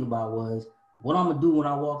I could think about was what I'm gonna do when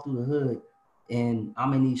I walk through the hood and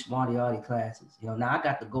I'm in these smarty-arty classes. Now I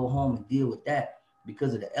got to go home and deal with that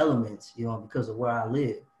because of the elements, because of where I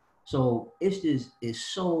live. So it's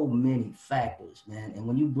so many factors, man. And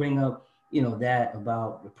when you bring up, that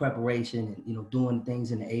about the preparation and, doing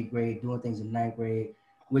things in the 8th grade, doing things in the 9th grade,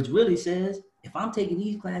 which really says, if I'm taking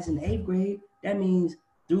these classes in the 8th grade, that means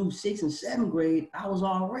through 6th and 7th grade, I was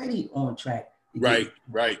already on track. Right.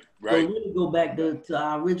 So really go back to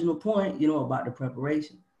our original point, about the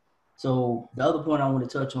preparation. So the other point I want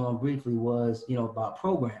to touch on briefly was, about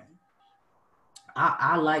programming.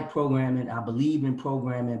 I like programming. I believe in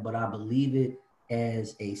programming, but I believe it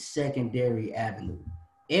as a secondary avenue.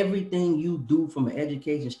 Everything you do from an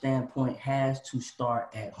education standpoint has to start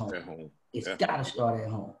at home. It's got to start at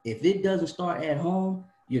home. If it doesn't start at home,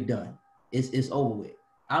 you're done. It's over with.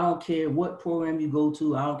 I don't care what program you go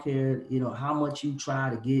to. I don't care, how much you try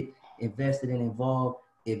to get invested and involved.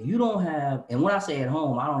 If you don't have, and when I say at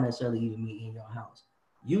home, I don't necessarily even mean in your house.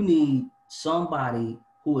 You need somebody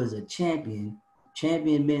who is a champion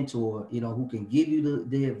mentor, who can give you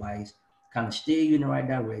the advice, kind of steer you in the right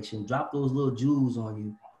direction, drop those little jewels on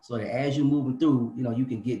you so that as you're moving through, you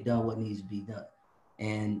can get done what needs to be done.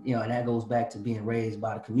 And, and that goes back to being raised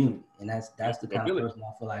by the community. And that's the kind of person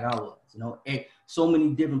I feel like I was, And so many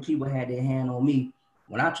different people had their hand on me.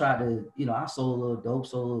 When I tried to, I sold a little dope,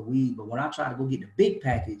 sold a little weed, but when I tried to go get the big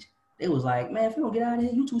package, they was like, man, if you don't get out of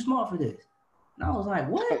here, you too smart for this. And I was like,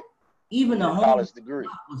 what? Even the college degree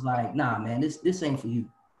was like, nah, man, this ain't for you.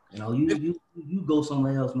 You go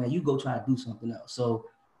somewhere else, man. You go try to do something else. So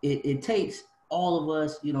it takes all of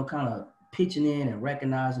us, kind of pitching in and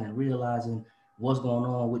recognizing and realizing what's going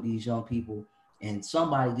on with these young people. And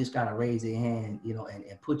somebody just got to raise their hand,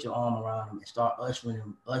 and put your arm around them and start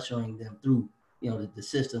ushering them through, the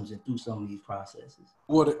systems and through some of these processes.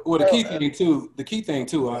 Well, the key thing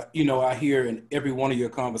too, I hear in every one of your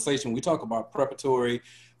conversations, we talk about preparatory,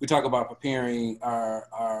 we talk about preparing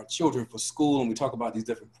our children for school, and we talk about these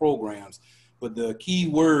different programs. But the key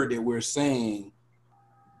word that we're saying,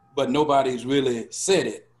 but nobody's really said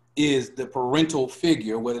it, is the parental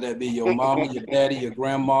figure, whether that be your mama, your daddy, your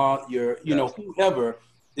grandma, whoever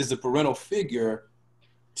is the parental figure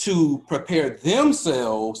to prepare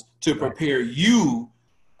themselves to prepare you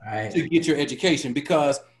to get your education.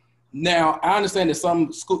 Because now I understand that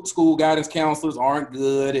some school guidance counselors aren't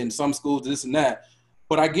good and some schools this and that,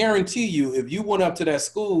 but I guarantee you, if you went up to that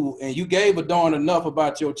school and you gave a darn enough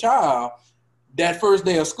about your child that first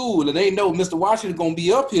day of school, and they know Mr. Washington's going to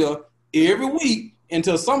be up here every week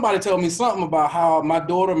until somebody tell me something about how my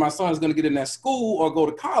daughter, my son is going to get in that school or go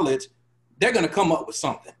to college, they're going to come up with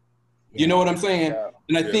something. You know what I'm saying? Yeah.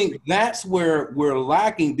 And I think that's where we're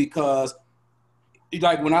lacking, because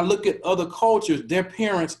like when I look at other cultures, their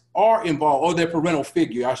parents are involved, or their parental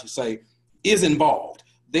figure, I should say, is involved.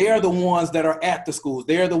 They are the ones that are at the schools.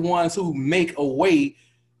 They're the ones who make a way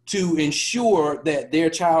to ensure that their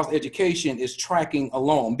child's education is tracking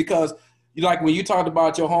along. Because like when you talked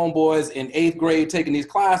about your homeboys in 8th grade taking these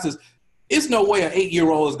classes, it's no way an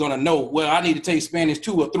 8-year-old is going to know, well, I need to take Spanish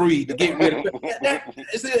 2 or 3 to get ready.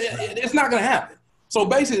 It's not going to happen. So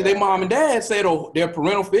basically, their mom and dad said, or their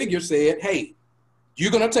parental figure said, hey,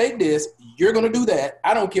 you're going to take this, you're going to do that.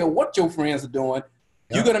 I don't care what your friends are doing.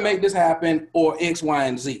 You're going to make this happen, or X, Y,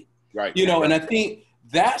 and Z. Right. And I think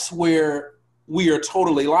that's where we are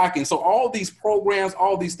totally lacking. So all these programs,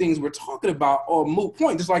 all these things we're talking about are moot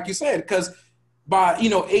point, just like you said, because by,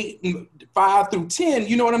 5 through 10,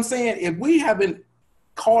 you know what I'm saying? If we haven't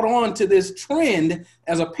caught on to this trend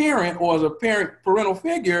as a parent or as a parental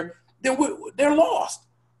figure, then they're lost.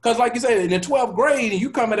 Because like you said, in the 12th grade, and you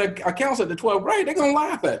come at a counselor at the 12th grade, they're going to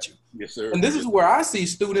laugh at you. Yes, sir. And this is where I see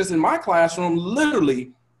students in my classroom,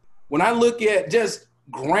 literally, when I look at just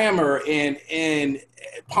grammar and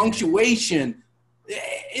punctuation,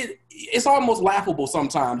 it's almost laughable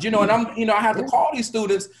sometimes, and I have to call these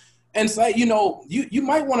students and say, you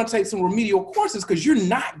might want to take some remedial courses because you're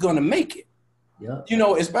not going to make it. Yeah.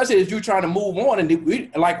 Especially as you're trying to move on.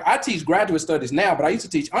 And like I teach graduate studies now, but I used to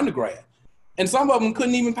teach undergrad. And some of them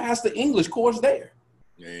couldn't even pass the English course there.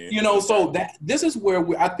 Yeah. So this is where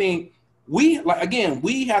I think we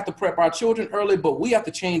have to prep our children early, but we have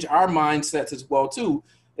to change our mindsets as well too.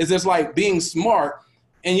 It's just like being smart.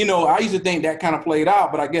 And, I used to think that kind of played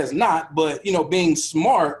out, but I guess not. But, being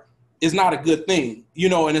smart is not a good thing,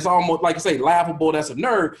 and it's almost like you say, laughable, that's a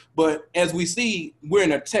nerd. But as we see, we're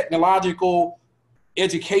in a technological,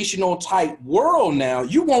 educational type world now.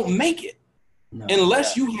 You won't make it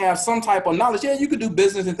unless you have some type of knowledge. Yeah, you could do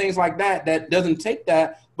business and things like that. That doesn't take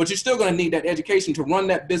that, but you're still going to need that education to run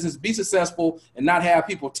that business, be successful, and not have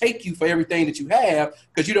people take you for everything that you have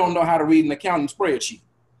because you don't know how to read an accounting spreadsheet.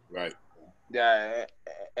 Right. Yeah,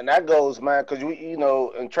 and that goes, man, because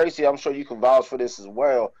and Tracy, I'm sure you can vouch for this as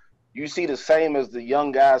well. You see the same as the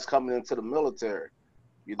young guys coming into the military.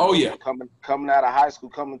 Oh yeah, coming out of high school,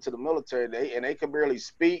 coming to the military, they can barely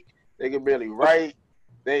speak, they can barely write.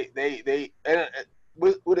 They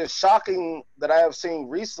what is shocking that I have seen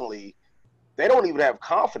recently, they don't even have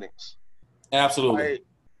confidence. Absolutely.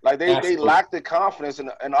 Like they lack the confidence,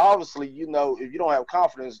 and obviously, if you don't have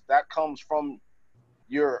confidence, that comes from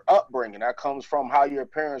your upbringing. That comes from how your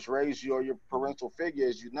parents raised you or your parental figure,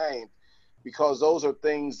 as you named, because those are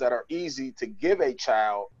things that are easy to give a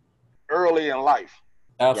child early in life.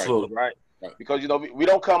 Absolutely. Right. Because, we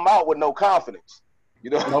don't come out with no confidence. We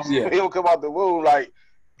don't come out the womb like,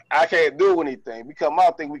 I can't do anything. We come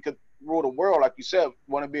out think we could rule the world, like you said,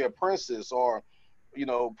 want to be a princess or,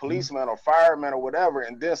 policeman or fireman or whatever.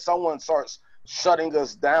 And then someone starts shutting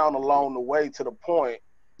us down along the way to the point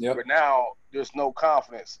where now there's no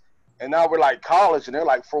confidence. And now we're like college, and they're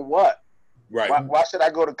like, for what? Right. Why should I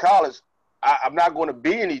go to college? I'm not going to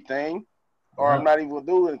be anything, or I'm not even going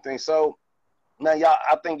to do anything. So, man,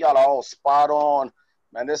 I think y'all are all spot on.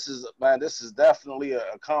 Man, this is definitely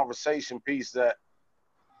a conversation piece that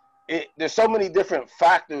there's so many different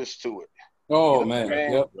factors to it. Oh,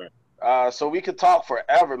 man. Yep. So we could talk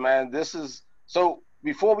forever, man. So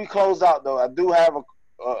before we close out, though, I do have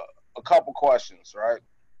a couple questions, right?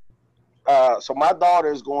 So my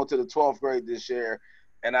daughter is going to the 12th grade this year,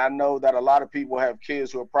 and I know that a lot of people have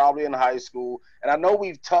kids who are probably in high school, and I know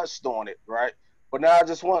we've touched on it, right? But now I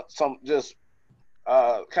just want some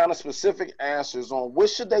kind of specific answers on what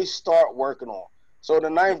should they start working on. So in the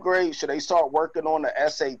 9th grade, should they start working on the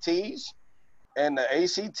SATs and the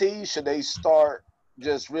ACTs? Should they start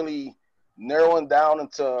just really narrowing down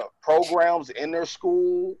into programs in their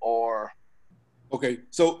school, or? Okay,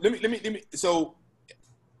 so let me. So,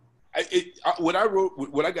 what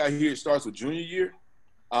I got here starts with junior year.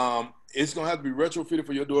 It's gonna have to be retrofitted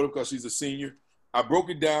for your daughter because she's a senior. I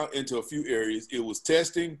broke it down into a few areas. It was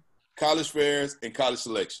testing, college fairs, and college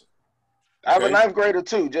selection. I have a 9th grader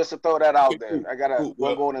too, just to throw that out there. I got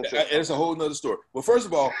one going into it. It's a whole nother story. Well, first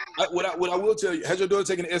of all, what I will tell you, has your daughter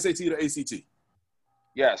taken the SAT or ACT?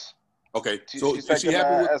 Yes. Okay. So is she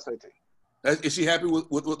happy with SAT? Is she happy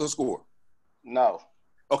with the score? No.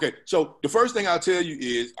 Okay. So the first thing I'll tell you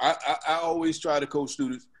is I always try to coach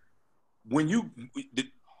students,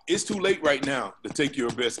 it's too late right now to take your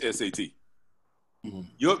best SAT. Mm-hmm.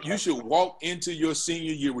 You should walk into your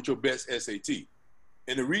senior year with your best SAT.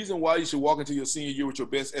 And the reason why you should walk into your senior year with your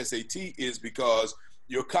best SAT is because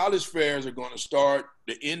your college fairs are going to start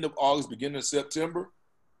the end of August, beginning of September,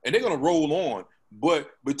 and they're going to roll on. But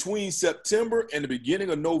between September and the beginning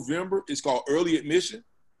of November, it's called early admission.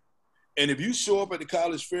 And if you show up at the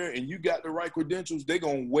college fair and you got the right credentials, they're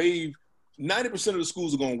going to waive, 90% of the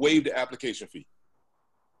schools are going to waive the application fee.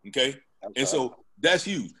 Okay? And so that's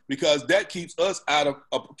huge because that keeps us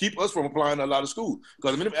keep us from applying to a lot of schools.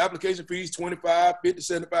 Because the minimum application fees, $25,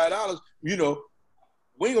 $50, $75, we ain't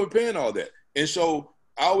gonna be paying all that. And so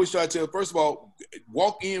I always try to tell, first of all,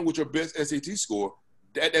 walk in with your best SAT score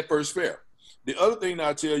at that first fair. The other thing that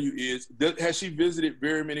I tell you is, has she visited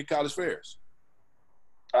very many college fairs?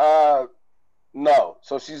 No.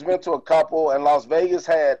 So she's been to a couple, and Las Vegas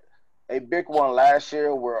had a big one last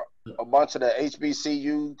year where a bunch of the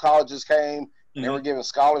HBCU colleges came, They were giving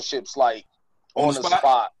scholarships like on the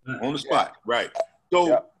spot. On the spot, right.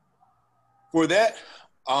 So for that,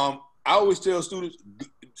 I always tell students,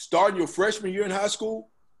 starting your freshman year in high school,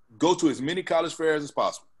 go to as many college fairs as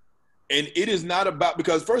possible. And it is not about,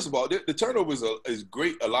 because first of all, the turnover is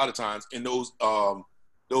great a lot of times in those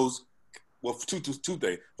two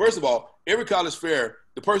things. First of all, every college fair,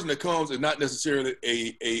 the person that comes is not necessarily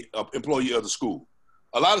a employee of the school.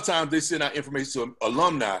 A lot of times they send out information to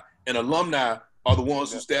alumni, and alumni are the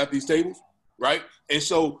ones who staff these tables, right? And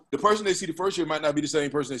so the person they see the first year might not be the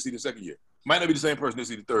same person they see the second year. Might not be the same person they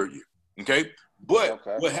see the third year, okay? But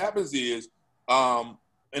what happens is,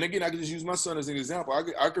 and again, I can just use my son as an example.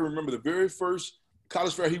 I can remember the very first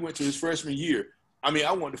college fair he went to his freshman year. I mean,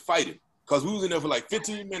 I wanted to fight him because we was in there for like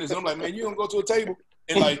 15 minutes. And I'm like, man, you don't go to a table?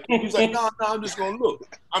 And like, he's like, no, I'm just going to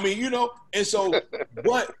look. I mean, and so,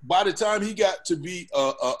 but by the time he got to be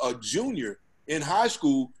a junior in high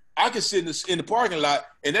school, I could sit in the parking lot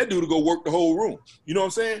and that dude would go work the whole room. You know what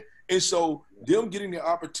I'm saying? And so them getting the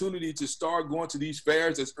opportunity to start going to these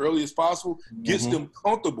fairs as early as possible gets them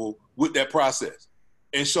comfortable with that process.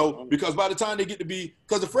 And so, because by the time they get to be,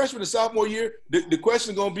 because the freshman and sophomore year, the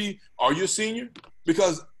question is going to be, are you a senior?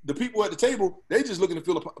 Because the people at the table, they just looking to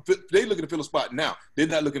fill a spot now. They're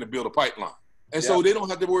not looking to build a pipeline. And so they don't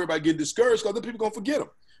have to worry about getting discouraged because the people going to forget them.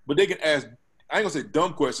 But they can ask, I ain't going to say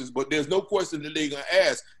dumb questions, but there's no question that they're going to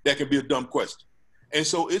ask that can be a dumb question. And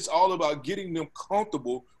so it's all about getting them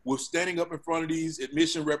comfortable with standing up in front of these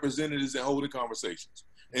admission representatives and holding conversations.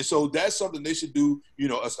 And so that's something they should do,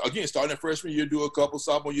 again, starting at freshman year, do a couple,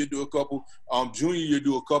 sophomore year, do a couple, junior year,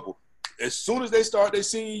 do a couple. As soon as they start their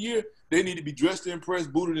senior year, they need to be dressed to impress,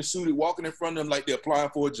 booted and suited, walking in front of them like they're applying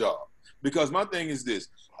for a job. Because my thing is this,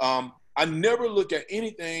 I never look at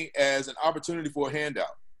anything as an opportunity for a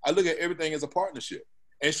handout. I look at everything as a partnership.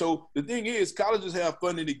 And so the thing is, colleges have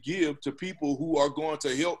funding to give to people who are going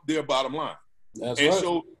to help their bottom line.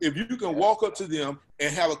 So if you can walk up to them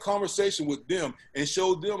and have a conversation with them and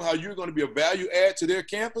show them how you're going to be a value add to their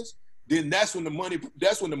campus, then that's when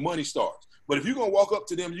the money starts. But if you're going to walk up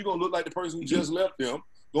to them, you're going to look like the person who just left them,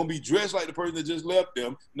 going to be dressed like the person that just left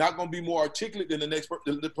them, not going to be more articulate than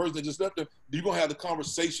the person that just left them, you're going to have the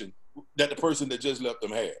conversation that the person that just left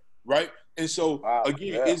them had, right? And so,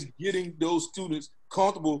 it's getting those students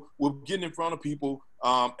comfortable with getting in front of people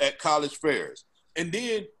at college fairs. And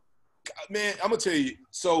then, man, I'm going to tell you,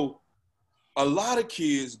 so a lot of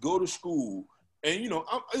kids go to school, and,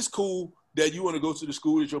 it's cool that you want to go to the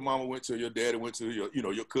school that your mama went to, your daddy went to,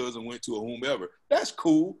 your cousin went to, or whomever. That's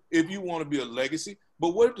cool if you want to be a legacy.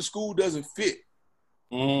 But what if the school doesn't fit?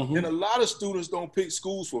 And a lot of students don't pick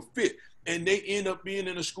schools for fit. And they end up being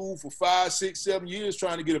in a school for 5, 6, 7 years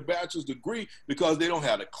trying to get a bachelor's degree because they don't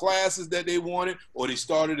have the classes that they wanted, or they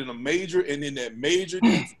started in a major and then that major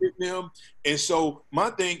didn't fit them. And so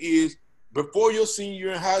my thing is, before your senior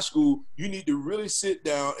year in high school, you need to really sit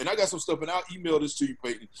down. And I got some stuff, and I'll email this to you,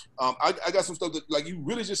 Peyton. I got some stuff that, like, you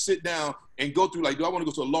really just sit down and go through, like, do I want to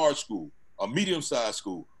go to a large school, a medium-sized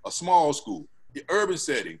school, a small school, the urban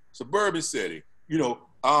setting, suburban setting,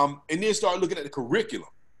 and then start looking at the curriculum.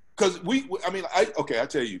 Because I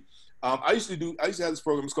tell you, I used to have this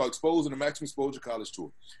program, it's called Exposing the Maximum Exposure College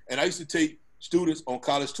Tour. And I used to take students on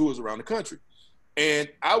college tours around the country. And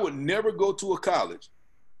I would never go to a college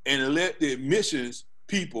and let the admissions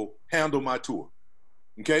people handle my tour,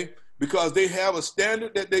 okay? Because they have a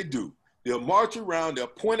standard that they do. They'll march around, they'll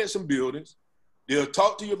point at some buildings, they'll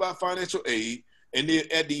talk to you about financial aid, and then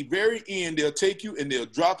at the very end, they'll take you and they'll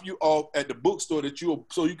drop you off at the bookstore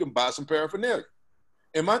so you can buy some paraphernalia.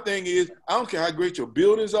 And my thing is, I don't care how great your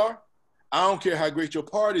buildings are. I don't care how great your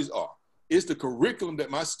parties are. It's the curriculum that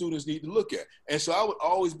my students need to look at. And so I would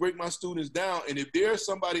always break my students down. And if there's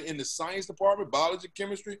somebody in the science department, biology,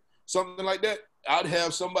 chemistry, something like that, I'd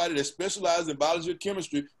have somebody that specializes in biology or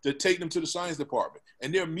chemistry to take them to the science department.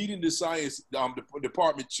 And they're meeting the science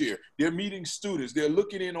department chair. They're meeting students. They're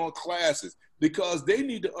looking in on classes because they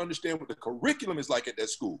need to understand what the curriculum is like at that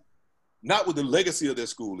school, not what the legacy of their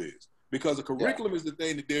school is. Because the curriculum is the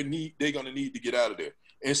thing that they're going to need to get out of there.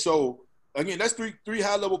 And so, again, that's three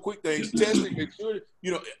high-level quick things. Testing, make sure,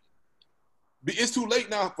 it's too late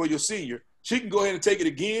now for your senior. She can go ahead and take it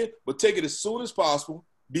again, but take it as soon as possible.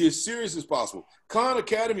 Be as serious as possible. Khan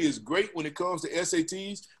Academy is great when it comes to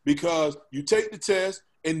SATs because you take the test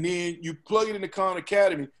and then you plug it into Khan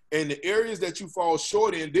Academy, and the areas that you fall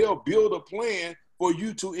short in, they'll build a plan for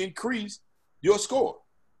you to increase your score.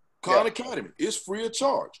 Khan Academy is free of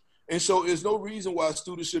charge. And so there's no reason why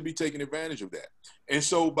students should be taking advantage of that. And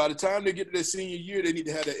so by the time they get to their senior year, they need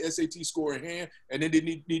to have that SAT score in hand, and then they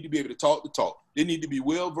need to be able to talk the talk. They need to be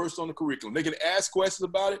well-versed on the curriculum. They can ask questions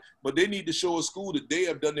about it, but they need to show a school that they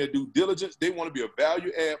have done their due diligence. They want to be a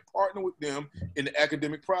value-add partner with them in the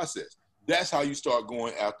academic process. That's how you start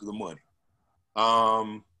going after the money.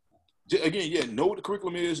 Again, yeah, know what the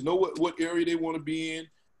curriculum is, know what area they want to be in.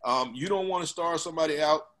 You don't want to start somebody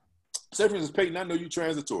out. Say, for instance, Peyton, I know you're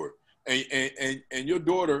transitory, and your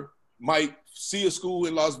daughter might see a school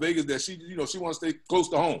in Las Vegas that she wants to stay close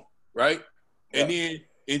to home, right? Yeah. And then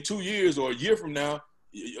in 2 years or a year from now,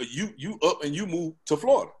 you up and you move to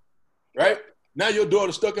Florida, right? Now your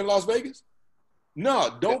daughter's stuck in Las Vegas?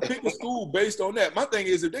 No, don't pick a school based on that. My thing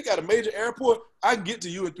is, if they got a major airport, I can get to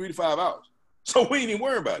you in 3 to 5 hours. So we ain't even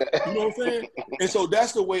worrying about it. You know what I'm saying? And so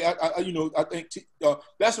that's the way I think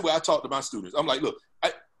that's the way I talk to my students. I'm like, look,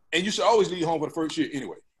 and you should always leave home for the first year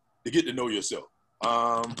anyway to get to know yourself.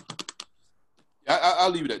 I'll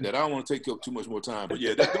leave it at that. I don't want to take up too much more time, but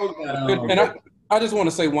yeah. And I just want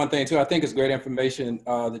to say one thing too. I think it's great information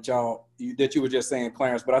that you were just saying,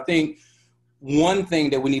 Clarence. But I think one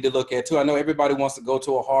thing that we need to look at too. I know everybody wants to go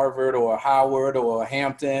to a Harvard or a Howard or a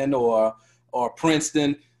Hampton or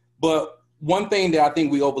Princeton, but one thing that I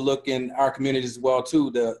think we overlook in our communities as well too,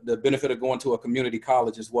 the benefit of going to a community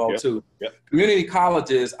college as well too. Yep. Community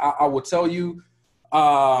colleges, I will tell you,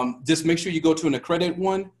 just make sure you go to an accredited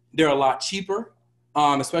one. They're a lot cheaper,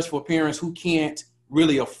 especially for parents who can't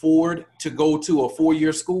really afford to go to a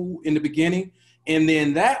 4-year school in the beginning. And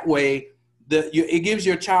then that way, it gives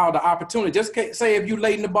your child the opportunity. Just say if you're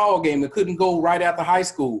late in the ball game and couldn't go right after high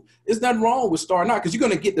school, there's nothing wrong with starting out because you're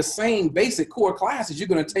going to get the same basic core classes you're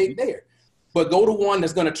going to take there. But go to one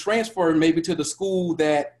that's going to transfer maybe to the school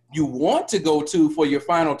that you want to go to for your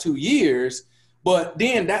final 2 years. But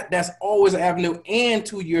then that's always an avenue, and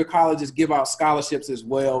 2-year colleges give out scholarships as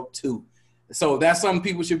well too. So that's something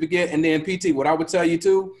people should forget. And then PT, what I would tell you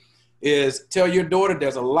too is tell your daughter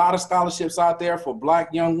there's a lot of scholarships out there for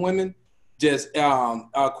Black young women. Just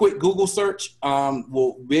a quick Google search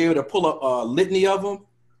will be able to pull up a litany of them.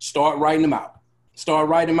 Start writing them out.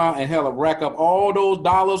 And hell, rack up all those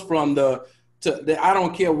dollars from I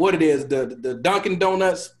don't care what it is, the Dunkin'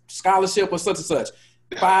 Donuts scholarship or such and such.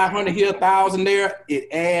 500 here, 1,000 there,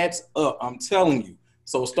 it adds up. I'm telling you.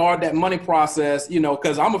 So start that money process,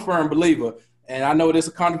 because I'm a firm believer, and I know this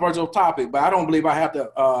is a controversial topic, but I don't believe I have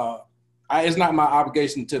to. It's not my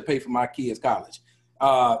obligation to pay for my kids' college.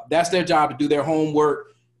 That's their job to do their homework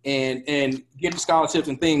and get the scholarships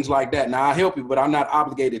and things like that. Now I help you, but I'm not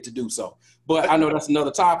obligated to do so. But I know that's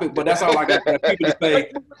another topic, but that's all I got for people to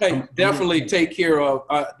say. Hey, definitely take care of,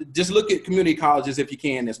 just look at community colleges if you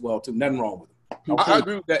can as well too. Nothing wrong with them. Okay. I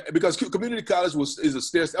agree with that because community college is a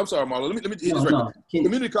stair step. I'm sorry, Marlon. Let me hit this right.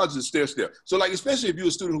 Community college is a stair step. So like, especially if you're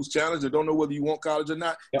a student who's challenged or don't know whether you want college or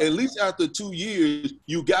not, at least after 2 years,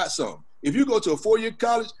 you got some. If you go to a 4-year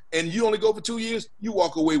college and you only go for 2 years, you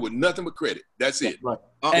walk away with nothing but credit. That's it. Right.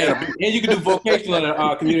 And you can do vocational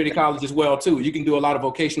at community college as well too. You can do a lot of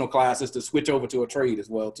vocational classes to switch over to a trade as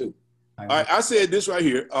well too. All right, I said this right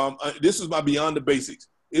here. This is my Beyond the Basics.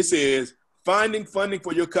 It says, finding funding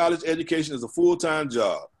for your college education is a full-time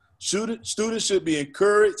job. Students should be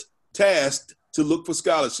encouraged, tasked to look for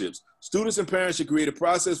scholarships. Students and parents should create a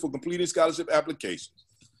process for completing scholarship applications.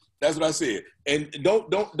 That's what I said. And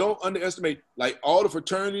don't underestimate, like, all the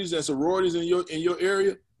fraternities and sororities in your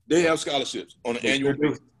area, they have scholarships on an annual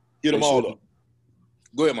basis. Get them all up.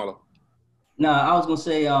 Go ahead, Marlo. No, I was gonna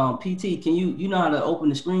say, PT, can you know how to open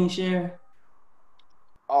the screen share?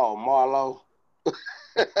 Oh, Marlo.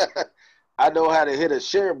 I know how to hit a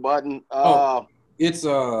share button. It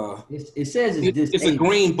says it's a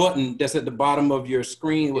green button that's at the bottom of your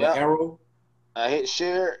screen with an arrow. I hit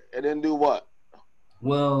share and then do what?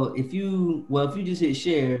 Well, if you just hit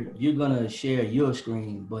share, you're gonna share your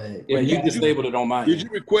screen, but you disabled it on mine. Did you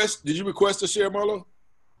request to share, Marlo?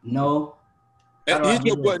 No. Hit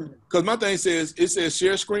your button, because my thing says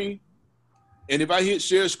share screen, and if I hit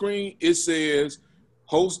share screen, it says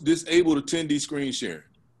host disabled attendee screen sharing.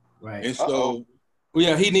 Right. And so,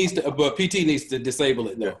 he needs to, but PT needs to disable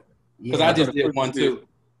it though, because I just did one too.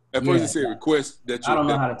 At first it said request that you. I don't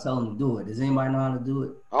know how to tell them to do it. Does anybody know how to do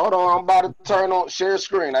it? Hold on, I'm about to turn on share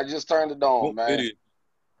screen. I just turned it on, man. It is.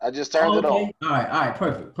 I just turned it on. All right,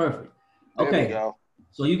 perfect. There Okay. we go.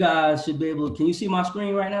 So you guys should be able to, can you see my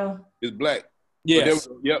screen right now? It's black. Yes.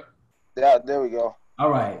 Yep. Yeah, there we go. All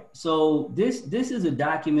right. So this is a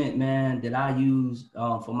document, man, that I use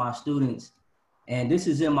for my students. And this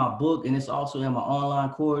is in my book, and it's also in my online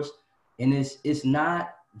course. And it's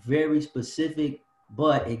not very specific,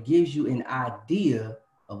 but it gives you an idea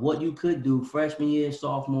of what you could do freshman year,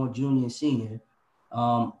 sophomore, junior, and senior.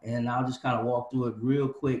 And I'll just kind of walk through it real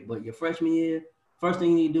quick. But your freshman year, first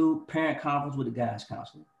thing you need to do, parent conference with the guidance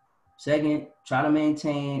counselor. Second, try to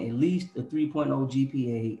maintain at least a 3.0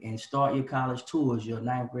 GPA and start your college tours your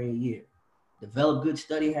 9th grade year. Develop good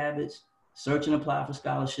study habits, search and apply for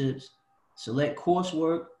scholarships, select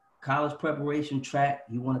coursework, college preparation track.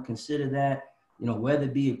 You want to consider that, whether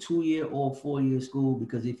it be a 2-year or 4-year school,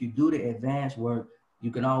 because if you do the advanced work, you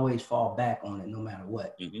can always fall back on it no matter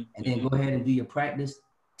what. Mm-hmm. And then go ahead and do your practice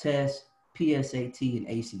test, PSAT, and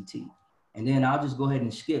ACT. And then I'll just go ahead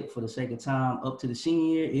and skip for the sake of time up to the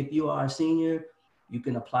senior year. If you are a senior, you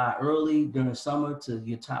can apply early during summer to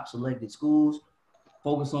your top selected schools.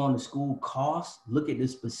 Focus on the school costs. Look at the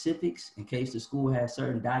specifics in case the school has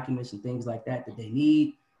certain documents and things like that they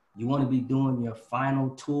need. You want to be doing your final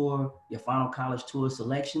tour, your final college tour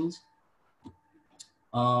selections.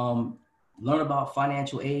 Learn about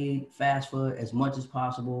financial aid, FAFSA, as much as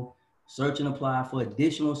possible. Search and apply for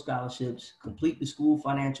additional scholarships, complete the school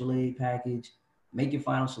financial aid package, make your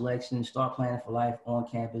final selection, start planning for life on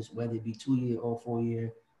campus, whether it be 2-year or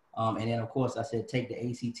 4-year. And then, of course, I said take the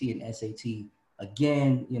ACT and SAT.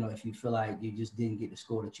 Again, if you feel like you just didn't get the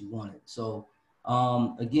score that you wanted. So,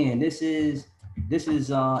 again, this is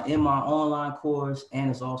in my online course, and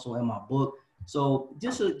it's also in my book. So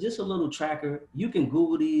just a little tracker. You can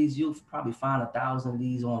Google these. You'll probably find 1,000 of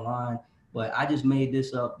these online. But I just made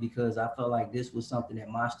this up because I felt like this was something that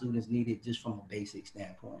my students needed just from a basic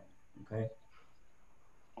standpoint. Okay.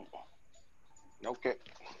 Okay.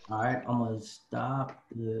 All right. I'm going to stop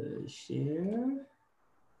the share.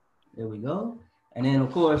 There we go. And then,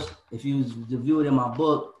 of course, if you view it in my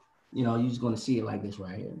book, you're just going to see it like this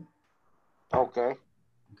right here. Okay.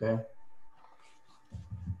 Okay.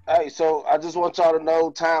 Hey, so I just want y'all to know,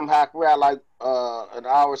 time hack, we're at like an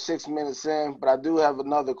hour, 6 minutes in, but I do have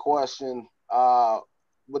another question.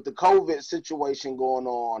 With the COVID situation going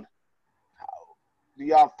on, do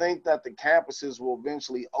y'all think that the campuses will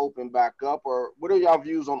eventually open back up, or what are y'all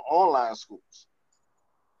views on online schools?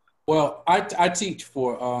 Well, I teach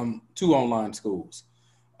for 2 online schools.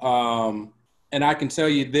 And I can tell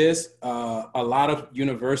you this, a lot of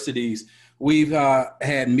universities, we've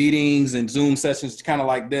had meetings and Zoom sessions kind of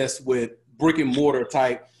like this with brick and mortar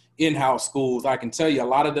type in-house schools. I can tell you a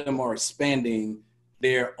lot of them are expanding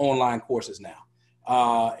their online courses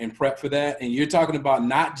now and prep for that. And you're talking about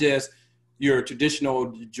not just your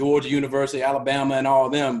traditional Georgia University, Alabama, and all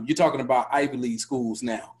of them. You're talking about Ivy League schools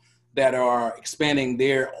now that are expanding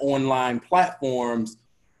their online platforms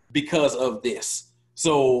because of this.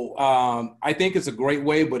 So I think it's a great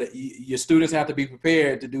way, but your students have to be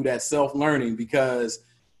prepared to do that self-learning because,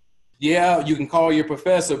 yeah, you can call your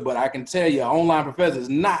professor, but I can tell you an online professor is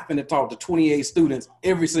not going to talk to 28 students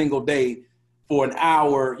every single day for an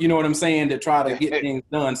hour, you know what I'm saying, to try to get things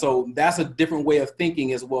done. So that's a different way of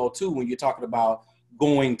thinking as well, too, when you're talking about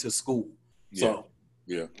going to school. Yeah. So.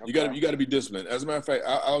 Yeah, you got to be disciplined. As a matter of fact,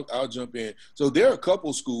 I'll jump in. So there are a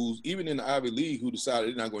couple schools, even in the Ivy League, who decided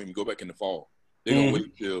they're not going to even go back in the fall. They're going to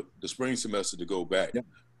wait until the spring semester to go back. Yep.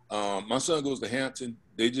 My son goes to Hampton.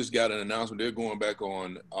 They just got an announcement. They're going back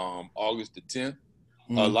on August the 10th.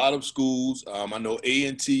 A lot of schools, I know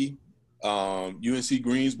A&T, UNC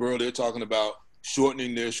Greensboro, they're talking about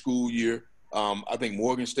shortening their school year. I think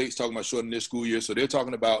Morgan State's talking about shortening their school year. So they're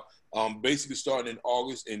talking about basically starting in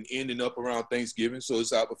August and ending up around Thanksgiving. So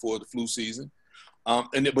it's out before the flu season.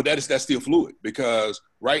 But that's still fluid because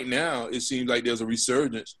right now it seems like there's a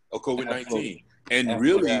resurgence of COVID-19. And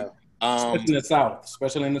really,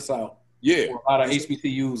 especially in the South. Yeah. Where a lot of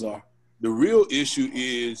HBCUs are. The real issue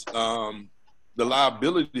is the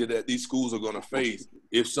liability that these schools are going to face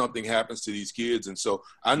if something happens to these kids. And so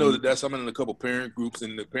I know that that's something in a couple parent groups,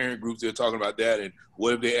 and the parent groups, they're talking about that. And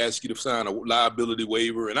what if they ask you to sign a liability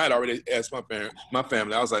waiver? And I'd already asked my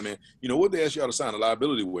family, I was like, man, what if they ask y'all to sign a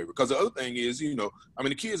liability waiver? Because the other thing is, the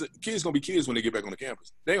kids going to be kids when they get back on the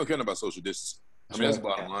campus. They ain't going to care about social distancing. That's the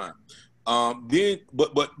bottom line.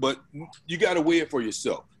 But you got to weigh it for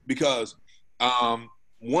yourself because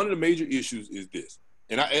one of the major issues is this.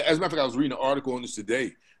 And as a matter of fact, I was reading an article on this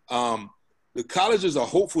today. The colleges are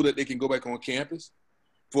hopeful that they can go back on campus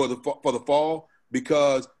for the fall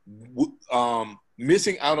because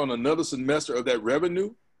missing out on another semester of that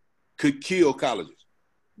revenue could kill colleges.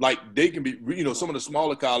 Like they can be, some of the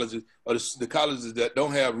smaller colleges or the colleges that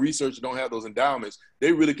don't have research, don't have those endowments,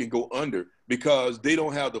 they really can go under because they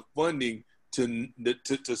don't have the funding to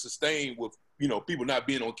sustain with, people not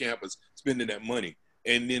being on campus, spending that money.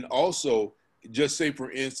 And then also, just say,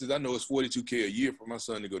 for instance, I know it's $42K a year for my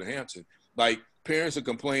son to go to Hampton. Like, parents are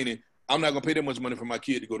complaining, I'm not going to pay that much money for my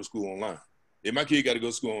kid to go to school online. If my kid got to go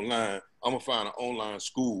to school online, I'm going to find an online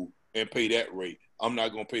school and pay that rate. I'm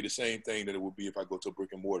not going to pay the same thing that it would be if I go to a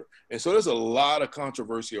brick and mortar. And so there's a lot of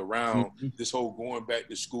controversy around this whole going back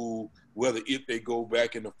to school, whether if they go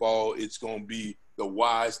back in the fall, it's going to be the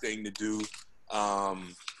wise thing to do.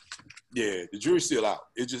 Yeah, the jury's still out.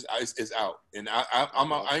 It's out. And I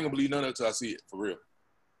ain't going to believe none of it until I see it, for real.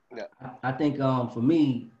 Yeah. I think for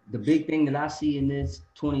me, the big thing that I see in this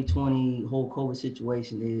 2020 whole COVID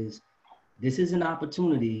situation is this is an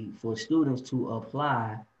opportunity for students to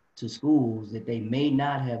apply to schools that they may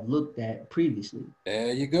not have looked at previously.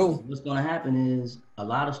 There you go. What's going to happen is a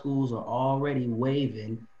lot of schools are already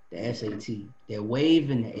waiving the SAT. They're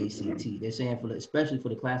waiving the ACT. They're saying, especially for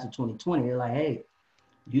the class of 2020, they're like, hey,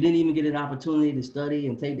 you didn't even get an opportunity to study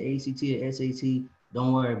and take the ACT or SAT.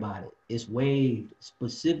 Don't worry about it. It's waived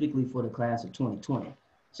specifically for the class of 2020.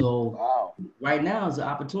 So right now is the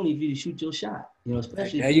opportunity for you to shoot your shot. You know,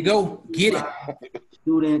 especially there you go. Get it.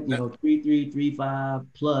 Student, 3.3, 3.5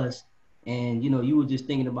 plus, and you were just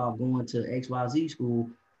thinking about going to XYZ school.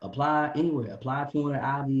 Apply anywhere. Apply to one of the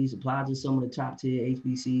Ivies. Apply to some of the top tier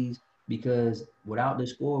HBCs, because without the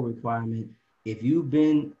score requirement, if you've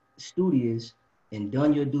been studious and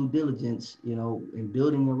done your due diligence, in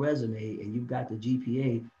building your resume, and you've got the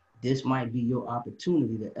GPA, this might be your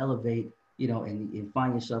opportunity to elevate, and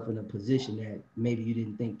find yourself in a position that maybe you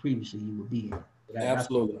didn't think previously you would be in.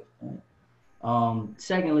 Absolutely.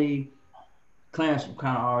 Secondly, Clarence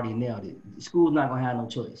kind of already nailed it. School's not gonna have no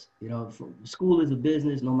choice. School is a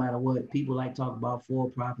business, no matter what. People like talk about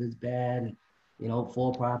for-profit's bad, and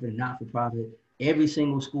for-profit and not-for-profit. Every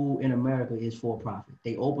single school in America is for-profit.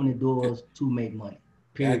 They open the doors to make money.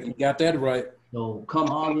 Period. You got that right. So come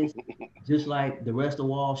August, just like the rest of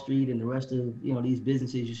Wall Street and the rest of these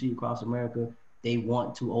businesses you see across America, they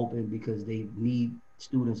want to open because they need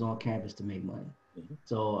students on campus to make money.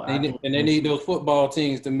 So they need those football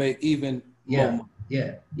teams to make even more money.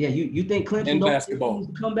 Yeah. You think Clemson don't basketball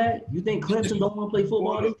to come back? You think Clemson don't want to play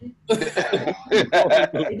football this year?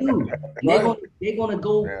 They do. They're gonna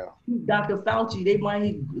go shoot Dr. Fauci. They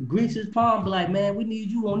might grease his palm, be like, man, we need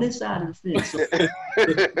you on this side of the fence.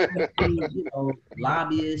 So,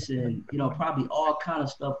 lobbyists and probably all kind of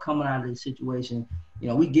stuff coming out of this situation.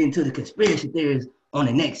 We get into the conspiracy theories on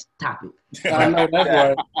the next topic. I know that's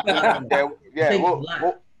right.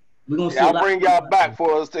 We're gonna I'll bring y'all back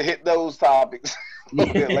for us to hit those topics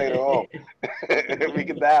later on. We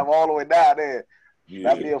can dive all the way down there.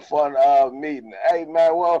 That'd be a fun meeting. Hey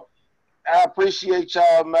man, well, I appreciate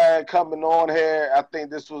y'all, man, coming on here. I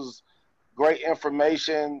think this was great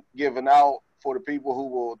information given out for the people who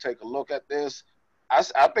will take a look at this. I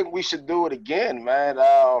think we should do it again, man.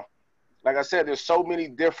 Like I said, there's so many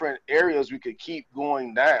different areas we could keep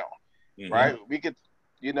going down, right? We could,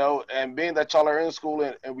 and being that y'all are in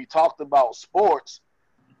school and we talked about sports,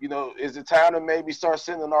 is it time to maybe start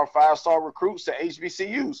sending our 5-star recruits to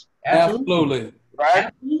HBCUs? Absolutely. Right?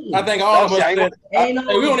 Absolutely. I think all of us. I'm not even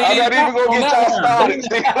going to get y'all started.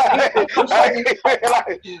 We're not even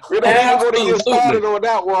going to get started on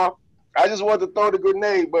that one. I just wanted to throw the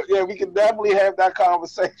grenade, but yeah, we can definitely have that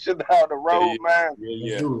conversation down the road, man.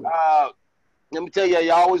 Let me tell you,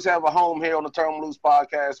 you always have a home here on the Turn 'Em Loose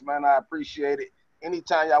podcast, man. I appreciate it.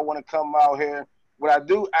 Anytime y'all want to come out here. What I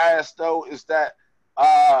do ask, though, is that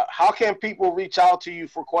how can people reach out to you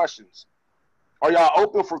for questions? Are y'all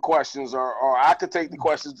open for questions, or I could take the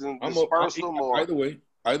questions and disperse them? Or Either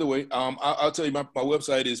way. I'll tell you, my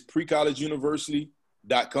website is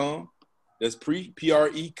precollegeuniversity.com. That's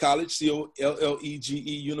P-R-E college,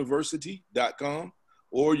 C-O-L-L-E-G-E university.com.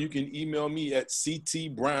 Or you can email me at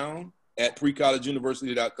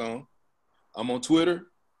ctbrown@precollegeuniversity.com. I'm on Twitter.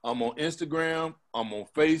 I'm on Instagram. I'm on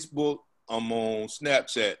Facebook. I'm on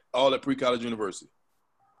Snapchat. All at Pre-College University.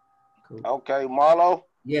 Cool. Okay, Marlo?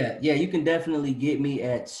 Yeah, you can definitely get me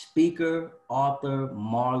at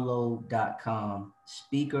speakerarthurmarlowe.com.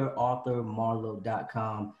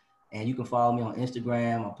 Speakerarthurmarlowe.com. And you can follow me on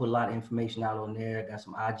Instagram. I put a lot of information out on there. Got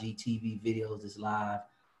some IGTV videos that's live.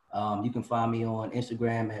 You can find me on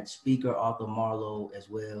Instagram at speakerarthurmarlowe as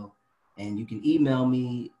well. And you can email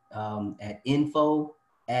me at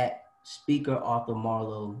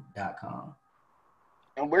info@speakerarthurmarlowe.com.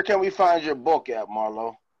 And where can we find your book at,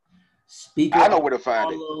 Marlo? I know where to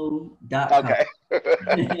find it. Okay.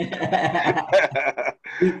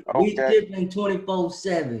 We shipping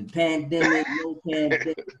 24/7. Pandemic, no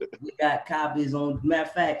pandemic. We got copies on. Matter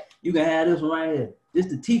of fact, you can have this one right here. This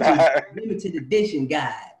is the teacher's limited edition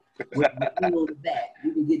guide. With on the back.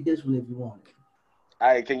 You can get this one if you want it. All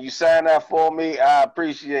right, can you sign that for me? I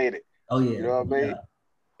appreciate it. Oh yeah. You know what I mean?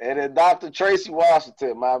 And then Dr. Tracy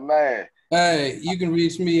Washington, my man. Hey, you can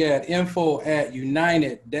reach me at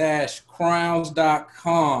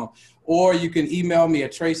info@united-crowns.com, or you can email me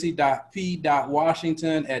at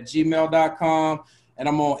tracy.p.washington@gmail.com. And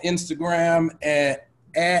I'm on Instagram at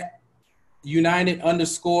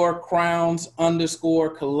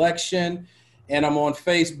United_Crowns_collection. And I'm on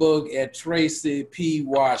Facebook at Tracy P.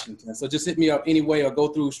 Washington. So just hit me up anyway or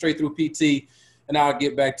go straight through PT and I'll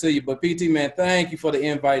get back to you. But PT, man, thank you for the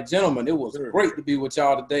invite. Gentlemen, it was great to be with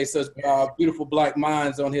y'all today. Such beautiful black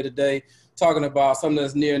minds on here today talking about something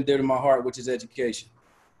that's near and dear to my heart, which is education.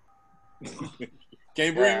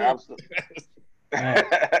 Can't bring absolutely.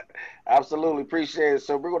 Absolutely. Appreciate it.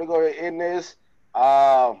 So we're going to go ahead and end this.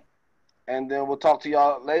 And then we'll talk to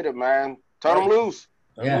y'all later, man. Turn them loose.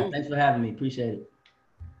 Yeah, thanks for having me. Appreciate it.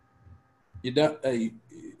 You done? Hey, you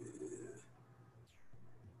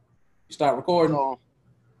start recording?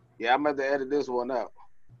 Yeah, I'm going to edit this one out.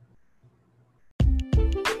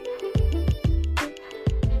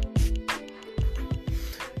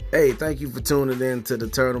 Hey, thank you for tuning in to the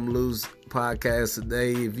Turn 'em Loose podcast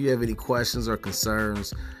today. If you have any questions or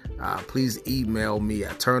concerns, please email me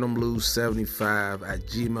at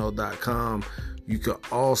turnemloose75@gmail.com. You can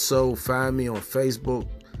also find me on Facebook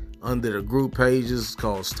under the group pages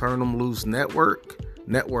called Turn 'em Loose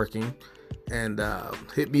Networking, and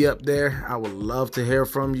hit me up there. I would love to hear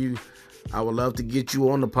from you. I would love to get you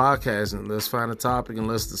on the podcast and let's find a topic and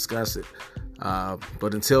let's discuss it.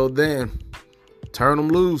 But until then, turn 'em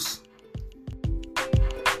loose.